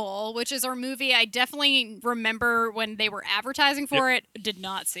Animal, which is our movie I definitely remember when they were advertising for it. Did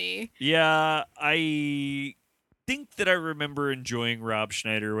not see. Yeah, I think that I remember enjoying Rob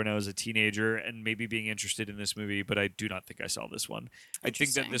Schneider when I was a teenager and maybe being interested in this movie, but I do not think I saw this one. I think that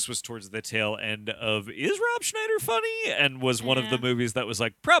Interesting. this was towards the tail end of is Rob Schneider funny? And was one of the Yeah. movies that was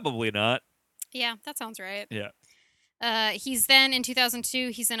like, probably not. Yeah, that sounds right. Yeah. He's then in 2002.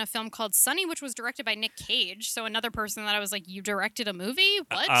 He's in a film called Sunny, which was directed by Nick Cage. So another person that I was like, you directed a movie?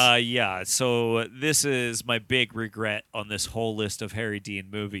 What? Yeah. So this is my big regret on this whole list of Harry Dean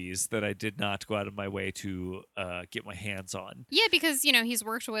movies that I did not go out of my way to get my hands on. Yeah, because he's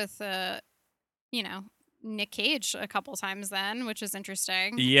worked with Nick Cage a couple times then, which is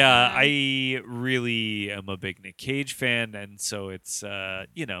interesting. Yeah, Um, I really am a big Nick Cage fan, and so it's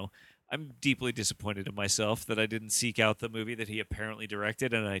I'm deeply disappointed in myself that I didn't seek out the movie that he apparently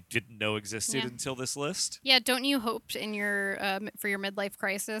directed and I didn't know existed Yeah. until this list. Yeah, don't you hope in your for your midlife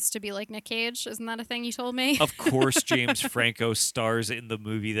crisis to be like Nick Cage? Isn't that a thing you told me? Of course, James Franco stars in the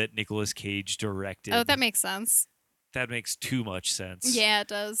movie that Nicolas Cage directed. Oh, that makes sense. That makes too much sense. Yeah, it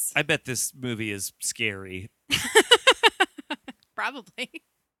does. I bet this movie is scary. Probably.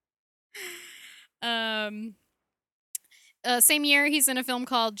 Um Same year, he's in a film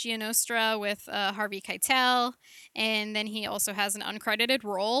called Gianostra with Harvey Keitel, and then he also has an uncredited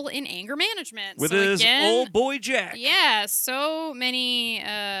role in Anger Management. with So his again, old boy Jack. yeah, so many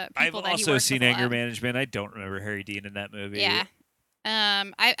I've people that he also worked with seen a Anger lot. Management. I don't remember Harry Dean in that movie. Yeah.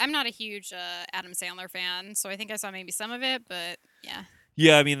 I'm not a huge Adam Sandler fan, so I think I saw maybe some of it, but yeah.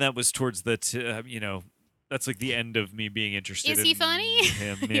 Yeah, I mean that was towards the that's like the end of me being interested Is in he funny?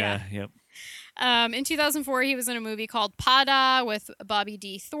 him. Yeah. Yeah, yep. In 2004, he was in a movie called Pada with Bobby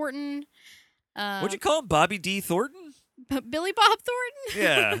D. Thornton. What'd Uh, you call him? Bobby D. Thornton? Billy Bob Thornton?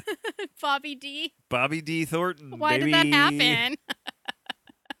 Yeah, Bobby D. Bobby D. Thornton, Why did that baby. happen?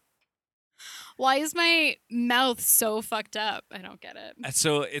 Why is my mouth so fucked up? I don't get it.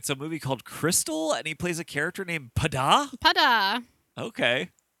 So it's a movie called Crystal, and he plays a character named Pada. Pada. Okay.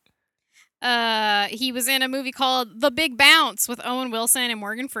 He was in a movie called The Big Bounce with Owen Wilson and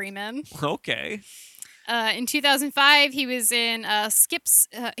Morgan Freeman. Okay. In 2005, he was in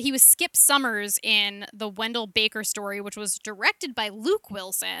he was Skip Summers in The Wendell Baker Story, which was directed by Luke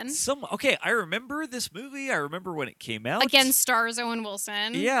Wilson. Okay, I remember this movie. I remember when it came out. Again, stars Owen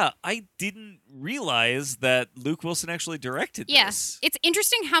Wilson. Yeah, I didn't realize that Luke Wilson actually directed this. It's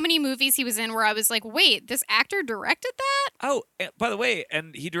interesting how many movies he was in where I was like, wait, this actor directed that? Oh, by the way,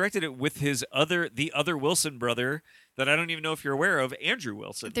 and he directed it with the other Wilson brother that I don't even know if you're aware of, Andrew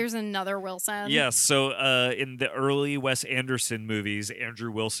Wilson. There's another Wilson. Yes, so in the early Wes Anderson movies,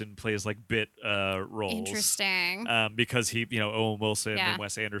 Andrew Wilson plays like bit roles. Interesting. Because he, Owen Wilson Yeah. and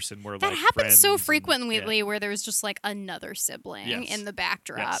Wes Anderson were That like happens friends so and- frequently yeah. where there's just like another sibling Yes. in the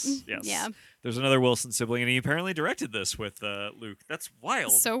backdrop. Yes. Yeah. There's another Wilson sibling, and he apparently directed this with Luke. That's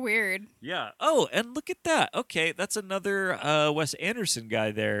wild. So weird. Yeah. Oh, and look at that. Okay, that's another Wes Anderson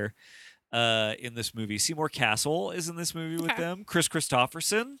guy there in this movie. Seymour Castle is in this movie with Okay. them. Chris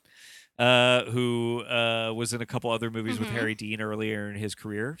Christopherson, who was in a couple other movies with Mhm. Harry Dean earlier in his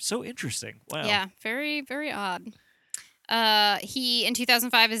career. So interesting. Wow. Yeah, very, very odd. He in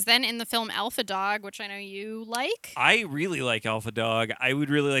 2005 is then in the film Alpha Dog, which I know you like. I really like Alpha Dog. I would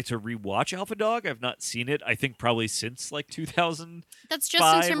really like to rewatch Alpha Dog. I've not seen it, I think, probably since like 2000. That's 5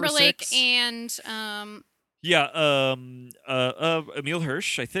 Justin or Timberlake 6. and Yeah, Emil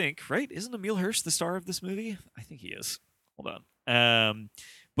Hirsch, I think, right? Isn't Emil Hirsch the star of this movie? I think he is. Hold on.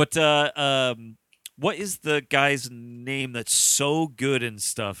 What is the guy's name that's so good and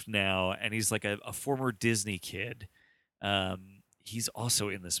stuff now? And he's like a former Disney kid. He's also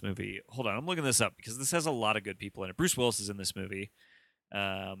in this movie. Hold on, I'm looking this up because this has a lot of good people in it. Bruce Willis is in this movie.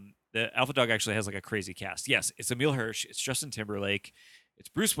 The Alpha Dog actually has like a crazy cast. Yes, it's Emil Hirsch. It's Justin Timberlake. It's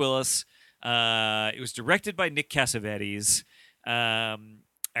Bruce Willis. It was directed by Nick Cassavetes.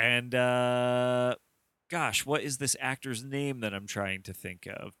 Gosh, what is this actor's name that I'm trying to think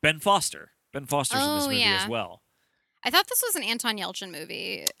of? Ben Foster. Ben Foster's in this Oh, movie yeah. as well. I thought this was an Anton Yelchin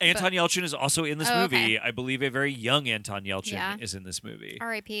movie. Anton Yelchin is also in this Oh, movie. okay. I believe a very young Anton Yelchin Yeah. is in this movie.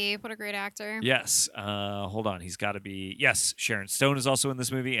 R.I.P. What a great actor. Yes. Hold on. He's got to be. Yes. Sharon Stone is also in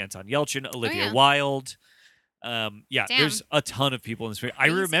this movie. Anton Yelchin, Olivia yeah. Wilde. Yeah. Damn. There's a ton of people in this movie. I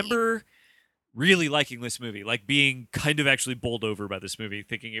Crazy. remember really liking this movie, like being kind of actually bowled over by this movie,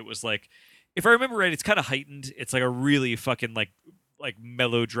 thinking it was like, if I remember right, it's kind of heightened. It's like a really fucking like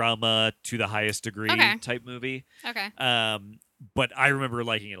melodrama to the highest degree Okay. type movie. Okay. But I remember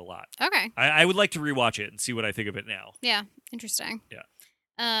liking it a lot. Okay. I would like to rewatch it and see what I think of it now. Yeah. Interesting. Yeah.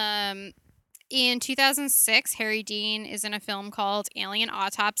 In 2006, Harry Dean is in a film called Alien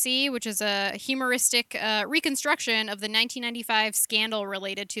Autopsy, which is a humoristic reconstruction of the 1995 scandal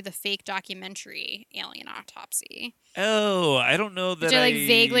related to the fake documentary Alien Autopsy. Oh, I don't know that Which I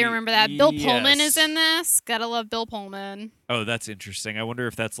vaguely remember that. Bill Pullman is Yes. in this. Gotta love Bill Pullman. Oh, that's interesting. I wonder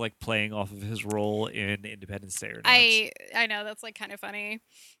if that's like playing off of his role in Independence Day or not. I know that's like kind of funny.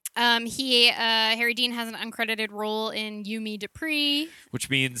 Harry Dean has an uncredited role in You Me Dupree. Which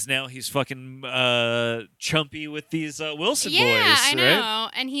means now he's fucking chumpy with these Wilson Yeah, boys, I right? know.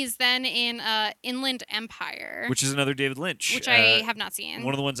 And he's then in Inland Empire, Which is another David Lynch. which I have not seen.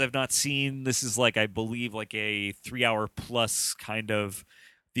 One of the ones I've not seen. This is like, I believe, like a 3-hour plus kind of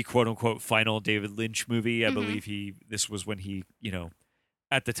the quote unquote final David Lynch movie. I Mhm. believe this was when he,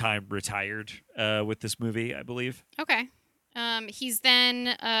 at the time retired with this movie, I believe. Okay. He's then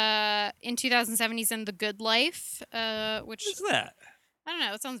in 2007 he's in The Good Life, which What is that? I don't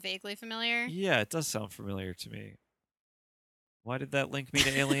know. It sounds vaguely familiar. Yeah, it does sound familiar to me. Why did that link me to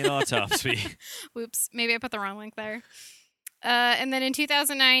Alien Autopsy? Whoops, maybe I put the wrong link there. And then in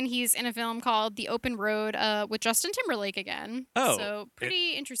 2009, he's in a film called The Open Road with Justin Timberlake again. Oh, So it,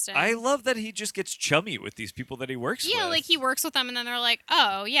 pretty I interesting. love that he just gets chummy with these people that he works Yeah, like he with. works with them, and then they're like,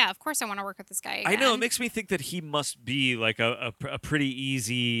 "Oh, yeah, of course I want to work with this guy I know it again." makes me think that he must be like a pretty Like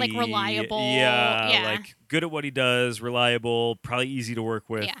easy, reliable. yeah, Yeah, like good at what he does, reliable, probably easy to work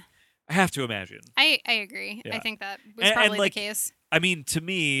with. yeah. I have to imagine. I agree. I Yeah. think that was And probably the like, case. I mean, to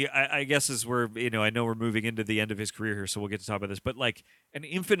me, I guess as we're, I know we're moving into the end of his career here, so we'll get to talk about this, but like an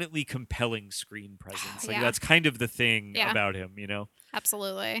infinitely compelling screen presence. Like Yeah, that's kind of the thing yeah, about him.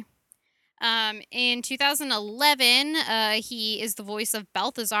 absolutely. In 2011, he is the voice of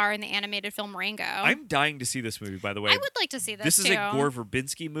Balthazar in the animated film Rango. I'm dying to see this movie, by the I way. would like to see This this is too. a Gore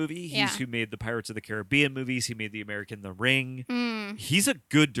Verbinski movie. He's Yeah. who made the Pirates of the Caribbean movies. He made the American The Ring. Mm. He's a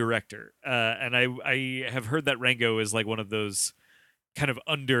good director, and I have heard that Rango is like one of those kind of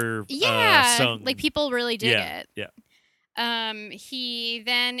under Yeah, sung. like people really dig Yeah, it. yeah. He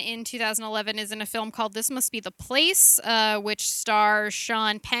then in 2011 is in a film called This Must Be the Place, which stars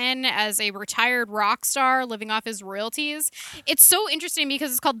Sean Penn as a retired rock star living off his royalties. It's so interesting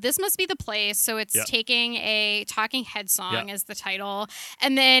because it's called This Must Be the Place, so it's Yeah. taking a Talking Head song Yeah. as the title,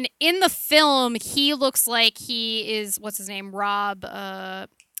 and then in the film he looks like he is what's his name, Rob,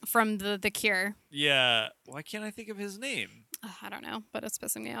 from the Cure. Yeah. Why can't I think of his name? I don't know, but it's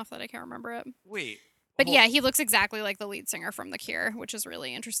pissing me off that I can't remember it. Wait. But hold- yeah, he looks exactly like the lead singer from The Cure, which is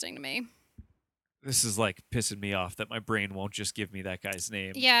really interesting to me. This is like pissing me off that my brain won't just give me that guy's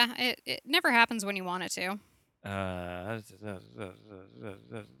name. Yeah, it never happens when you want it to.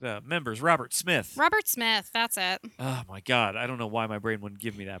 Members Robert Smith. Robert Smith, that's it. Oh my god, I don't know why my brain wouldn't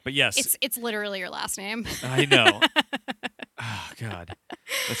give me that, but yes, It's literally your last name. I know. Oh god,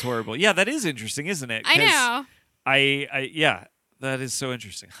 that's horrible. Yeah, that is interesting, isn't it? I 'Cause know. yeah, that is so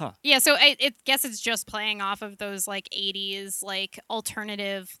interesting, huh? Yeah, so I guess it's just playing off of those like 80s like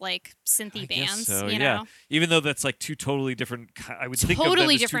alternative like synthy I guess bands, so, you yeah. know. Even though that's like two totally different, I would think of them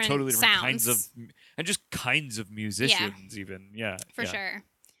Totally as different two totally different kinds of, sounds. and just kinds of musicians, even. Yeah, For yeah. sure.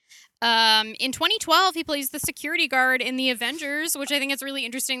 In 2012, he plays the security guard in the Avengers, which I think is really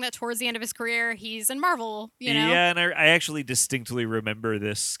interesting that towards the end of his career, he's in Marvel, you know? Yeah, and I actually distinctly remember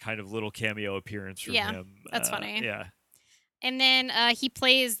this kind of little cameo appearance from Yeah, him. that's funny. Yeah. And then he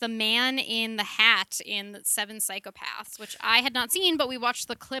plays the man in the hat in Seven Psychopaths, which I had not seen, but we watched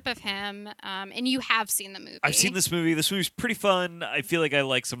the clip of him, and you have seen the movie. I've seen this movie. This movie's pretty fun. I feel like I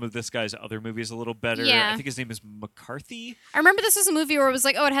like some of this guy's other movies a little better. Yeah. I think his name is McCarthy. I remember this was a movie where it was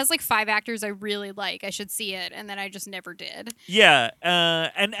like, oh, it has like 5 actors I really like. I should see it. And then I just never did. Yeah,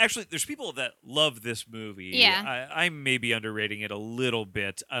 and actually, there's people that love this movie. Yeah. I may be underrating it a little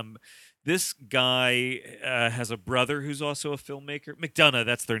bit. This guy has a brother who's also a filmmaker. McDonough,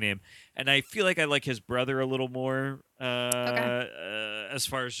 that's their name. And I feel like I like his brother a little more as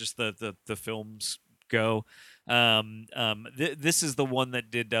far as just the films go. This is the one that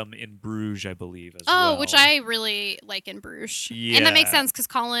did In Bruges, I believe, as well. Oh, which I really like in Bruges. And that makes Yeah. sense because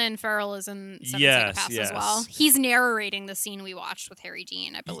Colin Farrell is in Seven Yes, Psychopaths yes. as well. He's narrating the scene we watched with Harry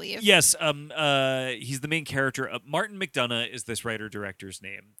Dean, I believe. Yes, he's the main character. Martin McDonough is this writer director's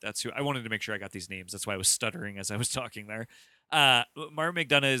name. That's who I wanted to make sure I got these names. That's why I was stuttering as I was talking there. Martin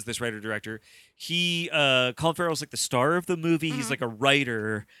McDonough is this writer director. Colin Farrell's like the star of the movie. He's Mhm. like a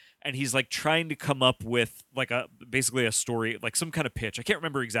writer, and he's like trying to come up with like basically a story, like some kind of pitch. I can't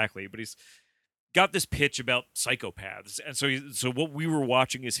remember exactly, but he's got this pitch about psychopaths, and so what we were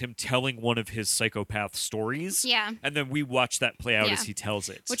watching is him telling one of his psychopath stories, Yeah. and then we watch that play out Yeah. as he tells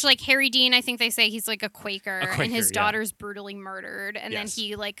it. Which, like, Harry Dean, I think they say he's like a Quaker, and his Quaker, yeah. daughter's brutally murdered. And Yes. then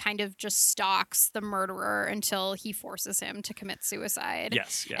he, like, kind of just stalks the murderer until he forces him to commit suicide.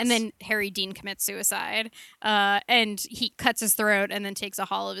 Yes, yes. And then Harry Dean commits suicide. And he cuts his throat and then takes a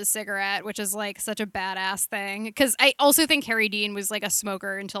haul of his cigarette, which is, like, such a badass thing. Because I also think Harry Dean was, like, a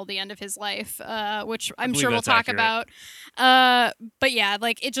smoker until the end of his life, which I'm believe sure we'll that's talk accurate. about. But yeah,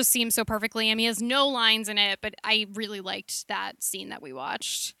 like, it just seems so perfectly. I mean, he has no lines in it, but I really liked that scene that we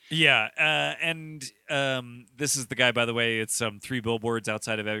watched. Yeah, and this is the guy, by the way. It's 3 billboards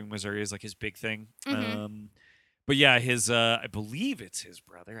outside of Ebbing, Missouri is like his big thing. Mhm. But yeah, his I believe it's his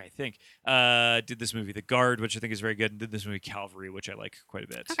brother. I think did this movie The Guard, which I think is very good, and did this movie Calvary, which I like quite a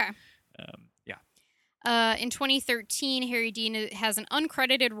bit. Okay. Yeah. In 2013, Harry Dean has an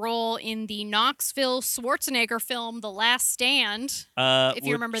uncredited role in the Knoxville Schwarzenegger film The Last Stand, if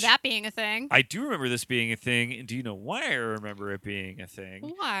you remember Which that being a thing. I do remember this being a thing, and do you know why I remember it being a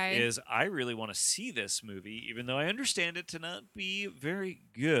thing? Why? Is I really want to see this movie, even though I understand it to not be very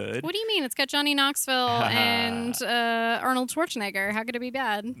good. What do you mean? It's got Johnny Knoxville and Arnold Schwarzenegger. How could it be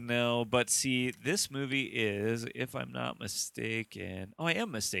bad? No, but see, this movie is, if I'm not mistaken. Oh, I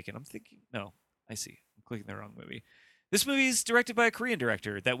am mistaken. I'm thinking. No, I see. I'm clicking the wrong movie. This movie is directed by a Korean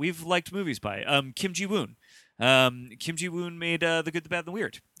director that we've liked movies by, Kim Ji Woon. Kim Ji Woon made The Good, the Bad, and the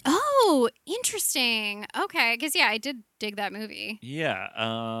Weird. Oh, interesting. Okay, because yeah, I did dig that movie. Yeah.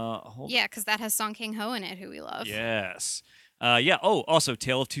 Hold. Yeah, because that has Song Kang Ho in it, who we love. Yes. Yeah. Oh, also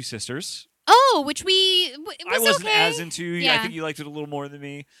Tale of Two Sisters. Oh, which it I was wasn't okay. as into. I Yeah. think you liked it a little more than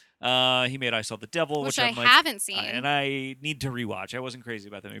me. He made I Saw the Devil, Which which I I'm like, haven't seen. and I need to rewatch. I wasn't crazy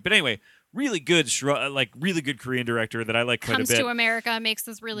about that movie, but anyway, really good, really good Korean director that I like quite Comes a bit. to America, makes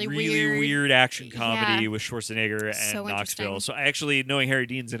this really weird action comedy Yeah. with Schwarzenegger and So Knoxville. interesting. So actually, knowing Harry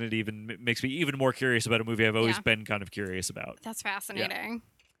Dean's in it even makes me even more curious about a movie I've always Yeah. been kind of curious about. That's fascinating.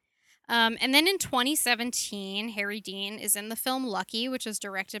 And then in 2017, Harry Dean is in the film Lucky, which is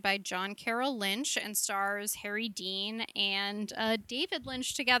directed by John Carroll Lynch and stars Harry Dean and David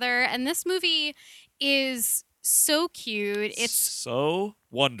Lynch together. And this movie is so cute. It's so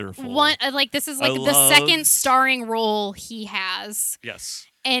wonderful. this is I like the second loved- starring role he has. Yes.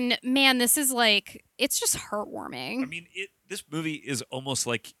 And man, this is like, it's just heartwarming. I mean, this movie is almost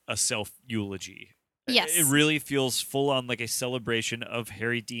like a self eulogy. Yes. It really feels full on like a celebration of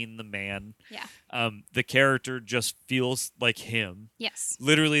Harry Dean the man. Yeah. The character just feels like him. Yes.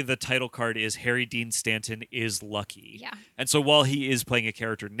 Literally, the title card is Harry Dean Stanton is Lucky. Yeah. And so while he is playing a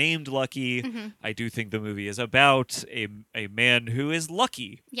character named Lucky, Mhm. I do think the movie is about a man who is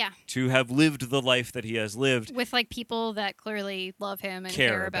lucky Yeah. to have lived the life that he has lived. With like people that clearly love him and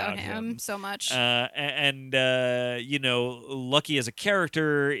care about him so much. You know, Lucky as a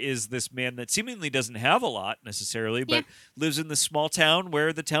character is this man that seemingly doesn't have a lot necessarily, but lives in this small town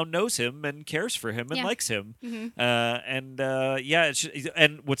where the town knows him and cares for him and Yeah. likes him. Mhm.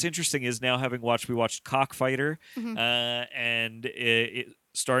 And what's interesting is now we watched Cockfighter, Mhm. and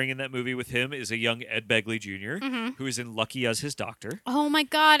starring in that movie with him is a young Ed Begley Jr., Mhm. who is in Lucky as his doctor. Oh my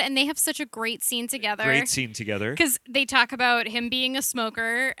god! And they have such a great scene together. Great scene together. Because they talk about him being a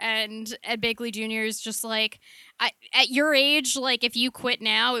smoker, and Ed Begley Jr. is just like, at your age, like if you quit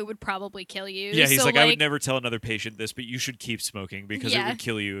now, it would probably kill you. Yeah, he's So, like, I would never tell another patient this, but you should keep smoking because it Yeah. would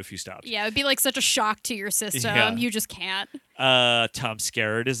kill you if you stopped. Yeah, it'd be like such a shock to your system. Yeah. You just can't. Tom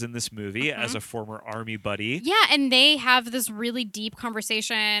Skerritt is in this movie as Mhm. a former army buddy. Yeah, and they have this really deep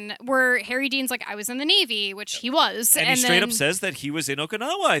conversation where Harry Dean's like, I was in the Navy, which he was. And he straight then, up says that he was in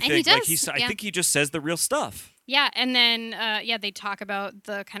Okinawa, I And he think. Like does, I yeah. think he just says the real stuff. Yeah, and then they talk about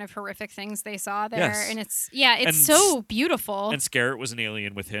the kind of horrific things they saw there, Yes. and it's And so beautiful. And Skerritt was an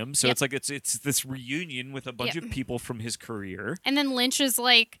alien with him. So Yep. it's like it's this reunion with a bunch Yep. of people from his career. And then Lynch is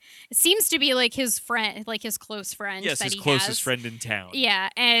like, it seems to be like his friend, like his close friend. Yes, that his he closest has. friend in town. Yeah,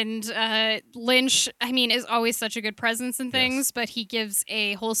 and Lynch, I mean, is always such a good presence in things, but he gives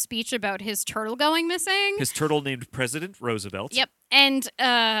a whole speech about his turtle going missing. His turtle named President Roosevelt. Yep. And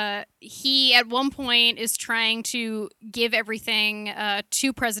he, at one point, is trying to give everything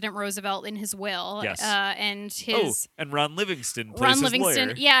to President Roosevelt in his will. Yes. And his and Ron Livingston plays Ron his Livingston,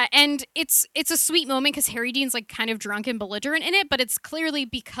 lawyer. yeah, and it's a sweet moment because Harry Dean's like kind of drunk and belligerent in it, but it's clearly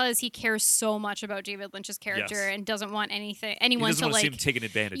because he cares so much about David Lynch's character Yes. and doesn't want He anyone doesn't to want to like seem taken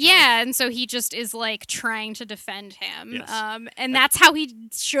advantage of. yeah, and so he just is like trying to defend him, Yes. and that's how he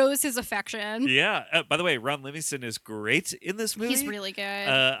shows his affection. Yeah. By the way, Ron Livingston is great in this movie. He's really good.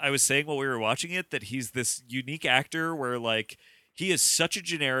 I was saying while we were watching it that he's this unique actor where like he is such a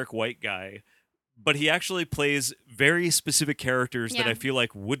generic white guy, but he actually plays very specific characters that Yeah. I feel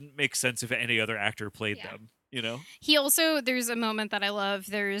like wouldn't make sense if any other actor played Yeah. them. You know? He also, there's a moment that I love.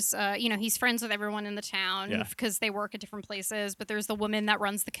 There's, he's friends with everyone in the town Yeah. because they work at different places. But there's the woman that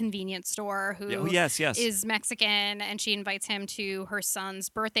runs the convenience store who Oh, yes. is Mexican, and she invites him to her son's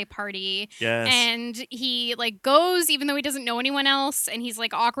birthday party. Yes. And he like goes even though he doesn't know anyone else, and he's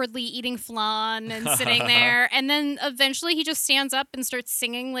like awkwardly eating flan and sitting there. And then eventually he just stands up and starts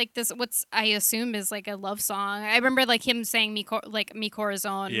singing like this, what's I assume is like a love song. I remember like him saying Mi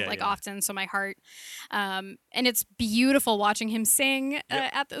Corazon Yeah, like yeah. often, so my heart. And it's beautiful watching him sing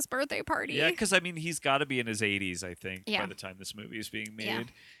at this birthday party. Yeah, because I mean, he's got to be in his 80s, I think, Yeah. by the time this movie is being made. Yeah.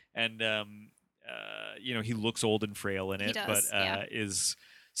 And, he looks old and frail in He it, does, but yeah. is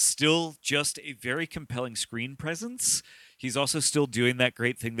still just a very compelling screen presence. He's also still doing that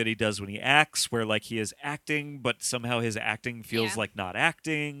great thing that he does when he acts, where like he is acting, but somehow his acting feels Yeah. like not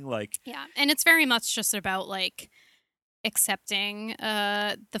acting. Like, Yeah. And it's very much just about like accepting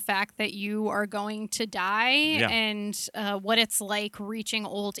the fact that you are going to die yeah, and what it's like reaching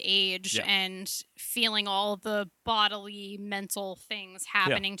old age yeah, and feeling all the bodily mental things yeah,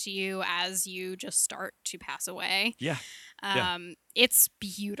 happening to you as you just start to pass away. yeah, yeah. It's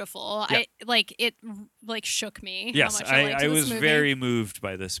beautiful. Yeah. Like shook me how Yes, much I liked I this was movie. very moved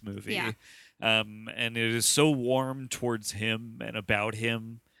by this Yeah. movie. And it is so warm towards him and about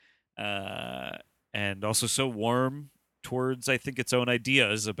him, uh, and also so warm towards, I think, its own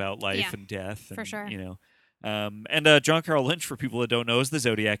ideas about Yeah, life and death, for and sure. and John Carroll Lynch, for people that don't know, is the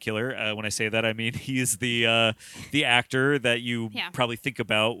Zodiac Killer. When I say that, I mean he's the actor that you Yeah. probably think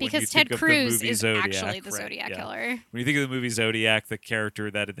about when you Because think Ted of the Cruz movie is actually Zodiac, the right? Zodiac Yeah. killer. When you think of the movie Zodiac, the character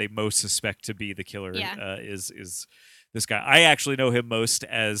that they most suspect to be the killer Yeah. is this guy. I actually know him most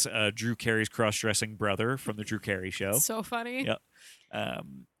as Drew Carey's cross-dressing brother from the Drew Carey Show. So funny. Yep.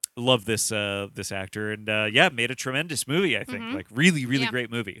 Love this actor, and yeah, made a tremendous movie. I think, Mhm. like, really Yeah. great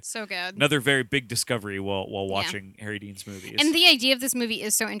movie. So good. Another very big discovery while Yeah. watching Harry Dean's And movies. the idea of this movie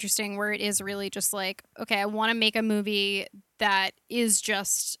is so interesting where it is really just like, okay, I want to make a movie that is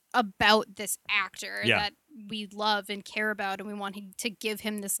just about this actor Yeah. that we love and care about and we want to give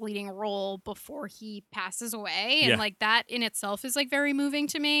him this leading role before he passes away and Yeah. like that in itself is like very moving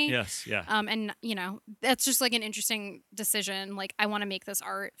to me. Yes. Yeah. And you know, that's just like an interesting decision. Like I want to make this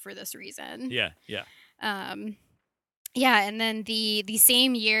art for this reason. Yeah. Yeah. Um yeah, and then the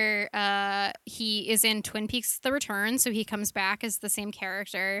same year, he is in Twin Peaks: The Return, so he comes back as the same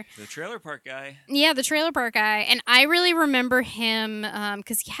character. The Trailer Park Guy. Yeah, the trailer park guy, and I really remember him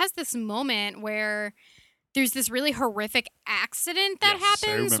because he has this moment where there's this really horrific accident that Yes, I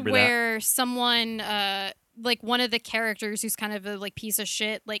happens remember that. where someone like one of the characters who's kind of a like piece of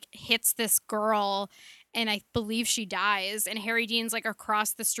shit like hits this girl and I believe she dies and Harry Dean's like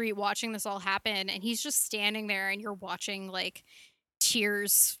across the street watching this all happen and he's just standing there and you're watching like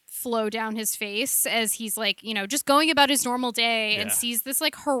tears flow down his face as he's like, you know, just going about his normal day and Yeah. sees this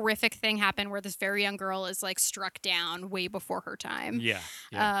like horrific thing happen where this very young girl is like struck down way before her time. Yeah.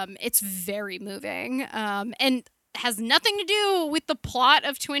 Yeah. It's very moving. And has nothing to do with the plot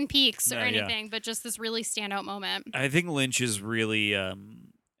of Twin Peaks or No, yeah. anything, but just this really standout moment. I think Lynch is really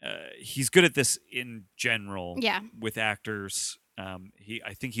he's good at this in general Yeah. with actors.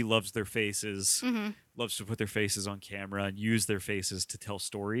 I think he loves their faces, Mm-hmm. loves to put their faces on camera and use their faces to tell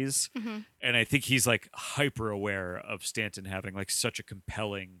stories. Mm-hmm. And I think he's like hyper aware of Stanton having like such a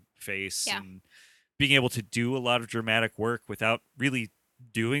compelling face Yeah. and being able to do a lot of dramatic work without really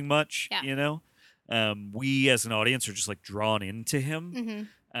doing much, Yeah. you know? We as an audience are just like drawn into him.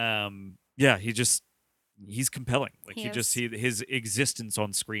 Mm-hmm. Yeah, he's compelling. Like He is. his existence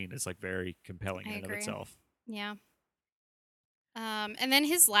on screen is like very compelling I in and of agree. itself. Yeah. And then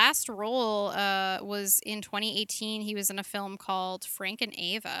his last role was in 2018. He was in a film called Frank and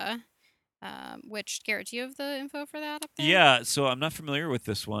Ava. Which Garrett, do you have the info for that up there? Yeah, so I'm not familiar with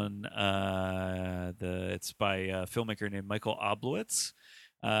this one. It's by a filmmaker named Michael Oblowitz.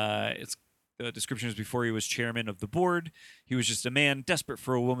 It's the description is before he was chairman of the board, he was just a man desperate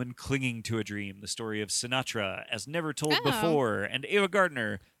for a woman clinging to a dream. The story of Sinatra, as never told Oh. before, and Ava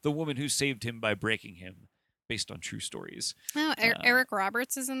Gardner, the woman who saved him by breaking him, based on true stories. Oh, Eric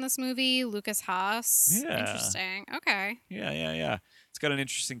Roberts is in this movie. Lucas Haas. Yeah. Interesting. Okay. Yeah. It's got an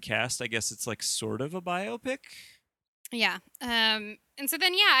interesting cast. I guess it's like sort of a biopic. Yeah. And so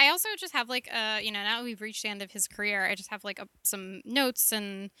then, yeah, I also just have like, you know, now that we've reached the end of his career, I just have like some notes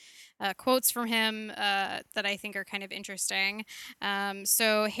and quotes from him that I think are kind of interesting.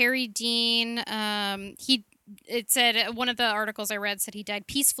 So Harry Dean, it said one of the articles I read said he died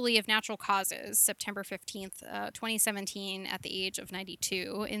peacefully of natural causes, September 15th, 2017, at the age of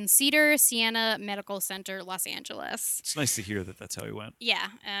 92 in Cedar Sienna Medical Center, Los Angeles. It's nice to hear that that's how he went. Yeah.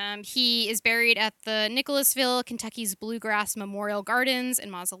 He is buried at the Nicholasville, Kentucky's Bluegrass Memorial Gardens and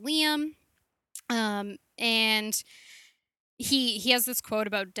Mausoleum. And he has this quote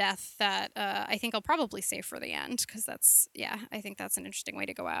about death that I think I'll probably save for the end because I think that's an interesting way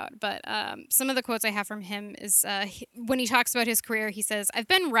to go out. But some of the quotes I have from him is when he talks about his career, he says, "I've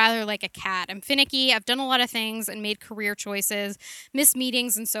been rather like a cat. I'm finicky. I've done a lot of things and made career choices, missed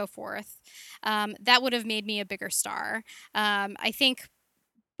meetings and so forth. That would have made me a bigger star. I think."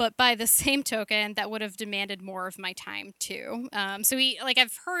 But by the same token, that would have demanded more of my time too. So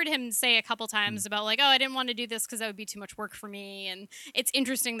I've heard him say a couple times about like, oh, I didn't want to do this because that would be too much work for me. And it's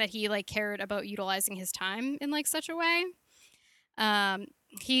interesting that he like cared about utilizing his time in like such a way.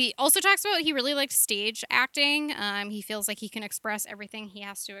 He also talks about he really liked stage acting. He feels like he can express everything he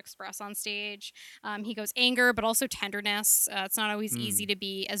has to express on stage. He goes anger, but also tenderness. It's not always easy Mm. to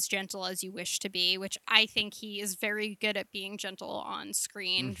be as gentle as you wish to be, which I think he is very good at being gentle on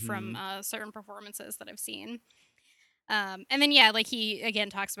screen from Hmm. certain performances that I've seen. And then, yeah, like he again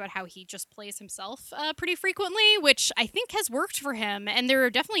talks about how he just plays himself pretty frequently, which I think has worked for him. And there are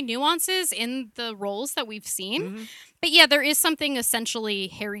definitely nuances in the roles that we've seen. Hmm. But yeah, there is something essentially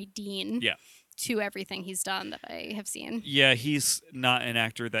Harry Dean Yeah. to everything he's done that I have seen. Yeah, he's not an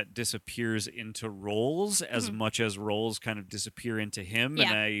actor that disappears into roles as Mhm. much as roles kind of disappear into him, and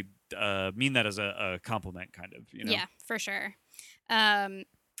Yeah, I mean that as a compliment, kind of, you know. yeah, for sure. Um,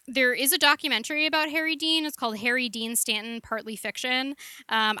 there is a documentary about Harry Dean. It's called Harry Dean Stanton, partly fiction.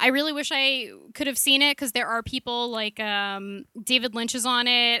 I really wish I could have seen it because there are people like David Lynch is on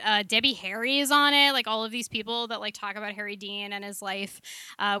it, Debbie Harry is on it, like all of these people that like talk about Harry Dean and his life,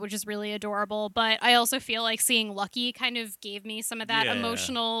 which is really adorable. But I also feel like seeing Lucky kind of gave me some of that Yeah.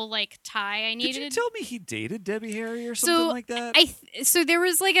 emotional like tie I Did you needed. tell me he dated Debbie Harry or something So like that? so there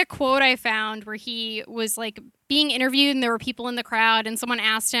was like a quote I found where he was like being interviewed and there were people in the crowd and someone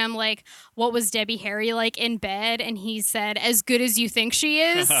asked him like what was Debbie Harry like in bed and he said as good as you think she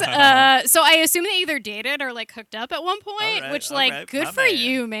is. So I assume they either dated or like hooked up at one point, which All like right, good my for man,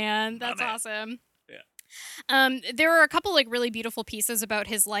 you, man. my That's man. awesome. Yeah. There are a couple like really beautiful pieces about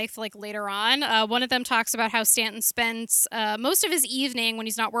his life like later on. One of them talks about how Stanton spends most of his evening when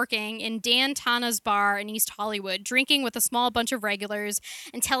he's not working in Dan Tana's bar in East Hollywood, drinking with a small bunch of regulars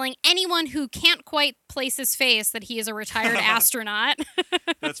and telling anyone who can't quite place his face that he is a retired astronaut.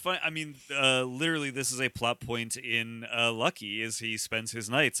 That's funny. I mean, literally, this is a plot point in Lucky. Is he spends his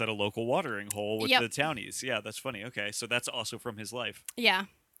nights at a local watering hole with Yep. the townies? Yeah, that's funny. Okay, so that's also from his life. Yeah.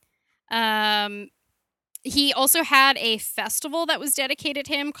 Um, He also had a festival that was dedicated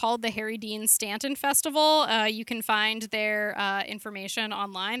to him called the Harry Dean Stanton Festival. You can find their information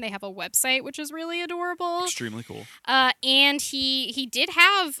online. They have a website, which is really adorable. Extremely cool. And he did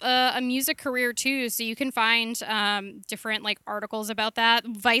have a music career too, so you can find different like articles about that.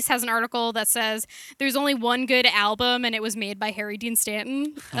 Vice has an article that says there's only one good album, and it was made by Harry Dean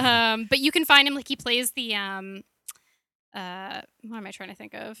Stanton. But you can find him like he plays the what am I trying to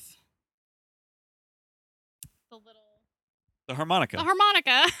think of? The little The the harmonica.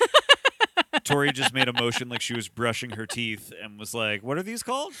 harmonica. Tori just made a motion like she was brushing her teeth and was like, "What are these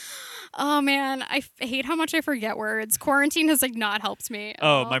called?" Oh man, hate how much I forget words. Quarantine has like not helped me at Oh,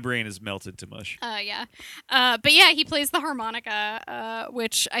 all. my brain is melted to mush. Yeah. But yeah, he plays the harmonica,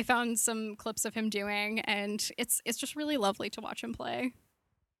 which I found some clips of him doing, and it's just really lovely to watch him play.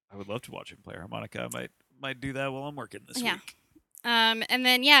 I would love to watch him play harmonica. I might do that while I'm working this Yeah. week. And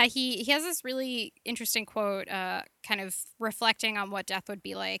then yeah, he has this really interesting quote, kind of reflecting on what death would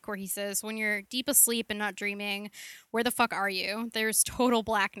be like, where he says, "When you're deep asleep and not dreaming, where the fuck are you? There's total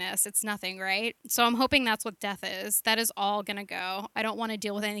blackness. It's nothing, right? So I'm hoping that's what death is. That is all gonna go. I don't want to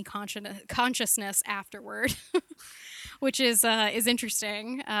deal with any consciousness afterward." Which is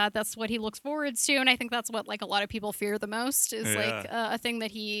interesting. That's what he looks forward to, and I think that's what like a lot of people fear the most is like Yeah. a thing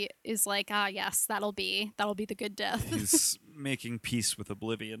that he is like, ah, yes, that'll be the good death. He's making peace with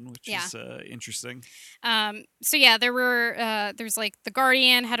oblivion, which Yeah. is interesting. So yeah, there's like The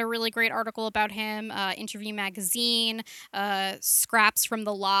Guardian had a really great article about him, Interview Magazine, Scraps from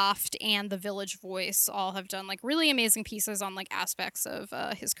the Loft, and The Village Voice all have done like really amazing pieces on like aspects of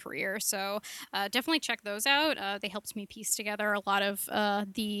his career. So definitely check those out. They helped me piece together a lot of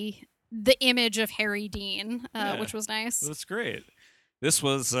the image of Harry Dean, Yeah, which was nice. that's great. This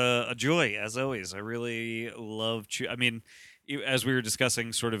was a joy, as always. I really love. I mean, as we were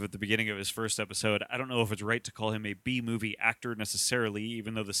discussing sort of at the beginning of his first episode, I don't know if it's right to call him a B movie actor necessarily,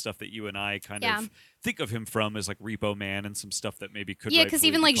 even though the stuff that you and I kind Yeah. of think of him from is like Repo Man and some stuff that maybe could Yeah, because rightfully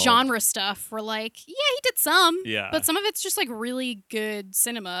even be like called- genre stuff, we're like, yeah, he did some, Yeah. but some of it's just like really good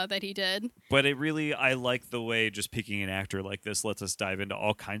cinema that he did. But it really, I like the way just picking an actor like this lets us dive into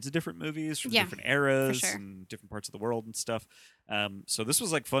all kinds of different movies from Yeah, different eras sure. and different parts of the world and stuff. So this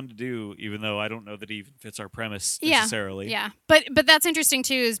was like fun to do, even though I don't know that he even fits our premise necessarily. Yeah, but that's interesting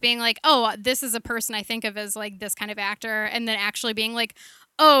too, is being like, oh, this is a person I think of as like this kind of actor, and then actually being like,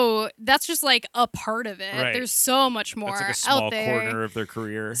 oh, that's just like a part of it. Right. There's so much more That's like a small out there. corner of their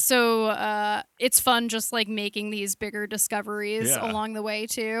career. So it's fun just like making these bigger discoveries Yeah. along the way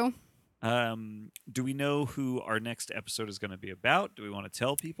too. Do we know who our next episode is going to be about? Do we want to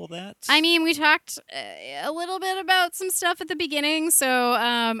tell people that? I mean, we talked a little bit about some stuff at the beginning, so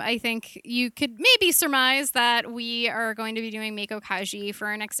I think you could maybe surmise that we are going to be doing Mako Kaji for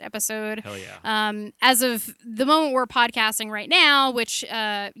our next episode. Hell yeah. As of the moment we're podcasting right now, which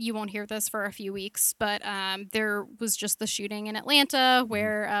you won't hear this for a few weeks, but there was just the shooting in Atlanta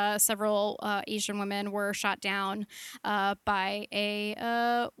where several Asian women were shot down by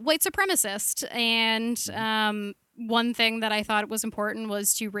a white supremacist. And one thing that I thought was important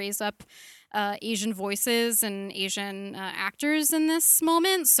was to raise up Asian voices and Asian actors in this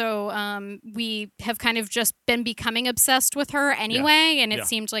moment. So we have kind of just been becoming obsessed with her anyway, and it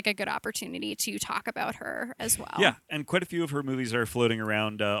seemed like a good opportunity to talk about her as well. Yeah, and quite a few of her movies are floating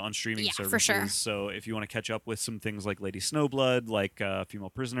around on streaming services. For sure. So if you want to catch up with some things like Lady Snowblood, like Female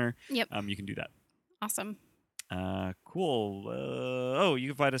Prisoner, you can do that. Awesome. Cool. You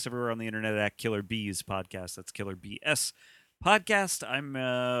can find us everywhere on the internet at Killer Bees Podcast. That's Killer BS Podcast.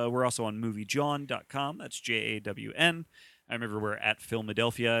 We're also on MovieJawn.com. That's JAWN. I'm everywhere at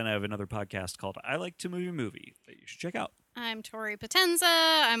Philadelphia, and I have another podcast called I Like to Movie that you should check out. I'm Tori Potenza.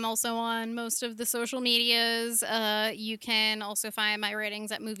 I'm also on most of the social medias. You can also find my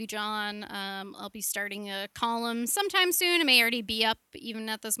writings at Movie Jawn. I'll be starting a column sometime soon. It may already be up even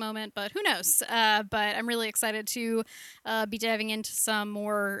at this moment, but who knows? But I'm really excited to be diving into some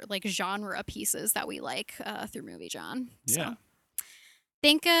more like genre pieces that we like through Movie Jawn. Yeah. So,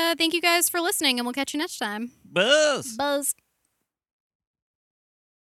 thank you guys for listening, and we'll catch you next time. Buzz!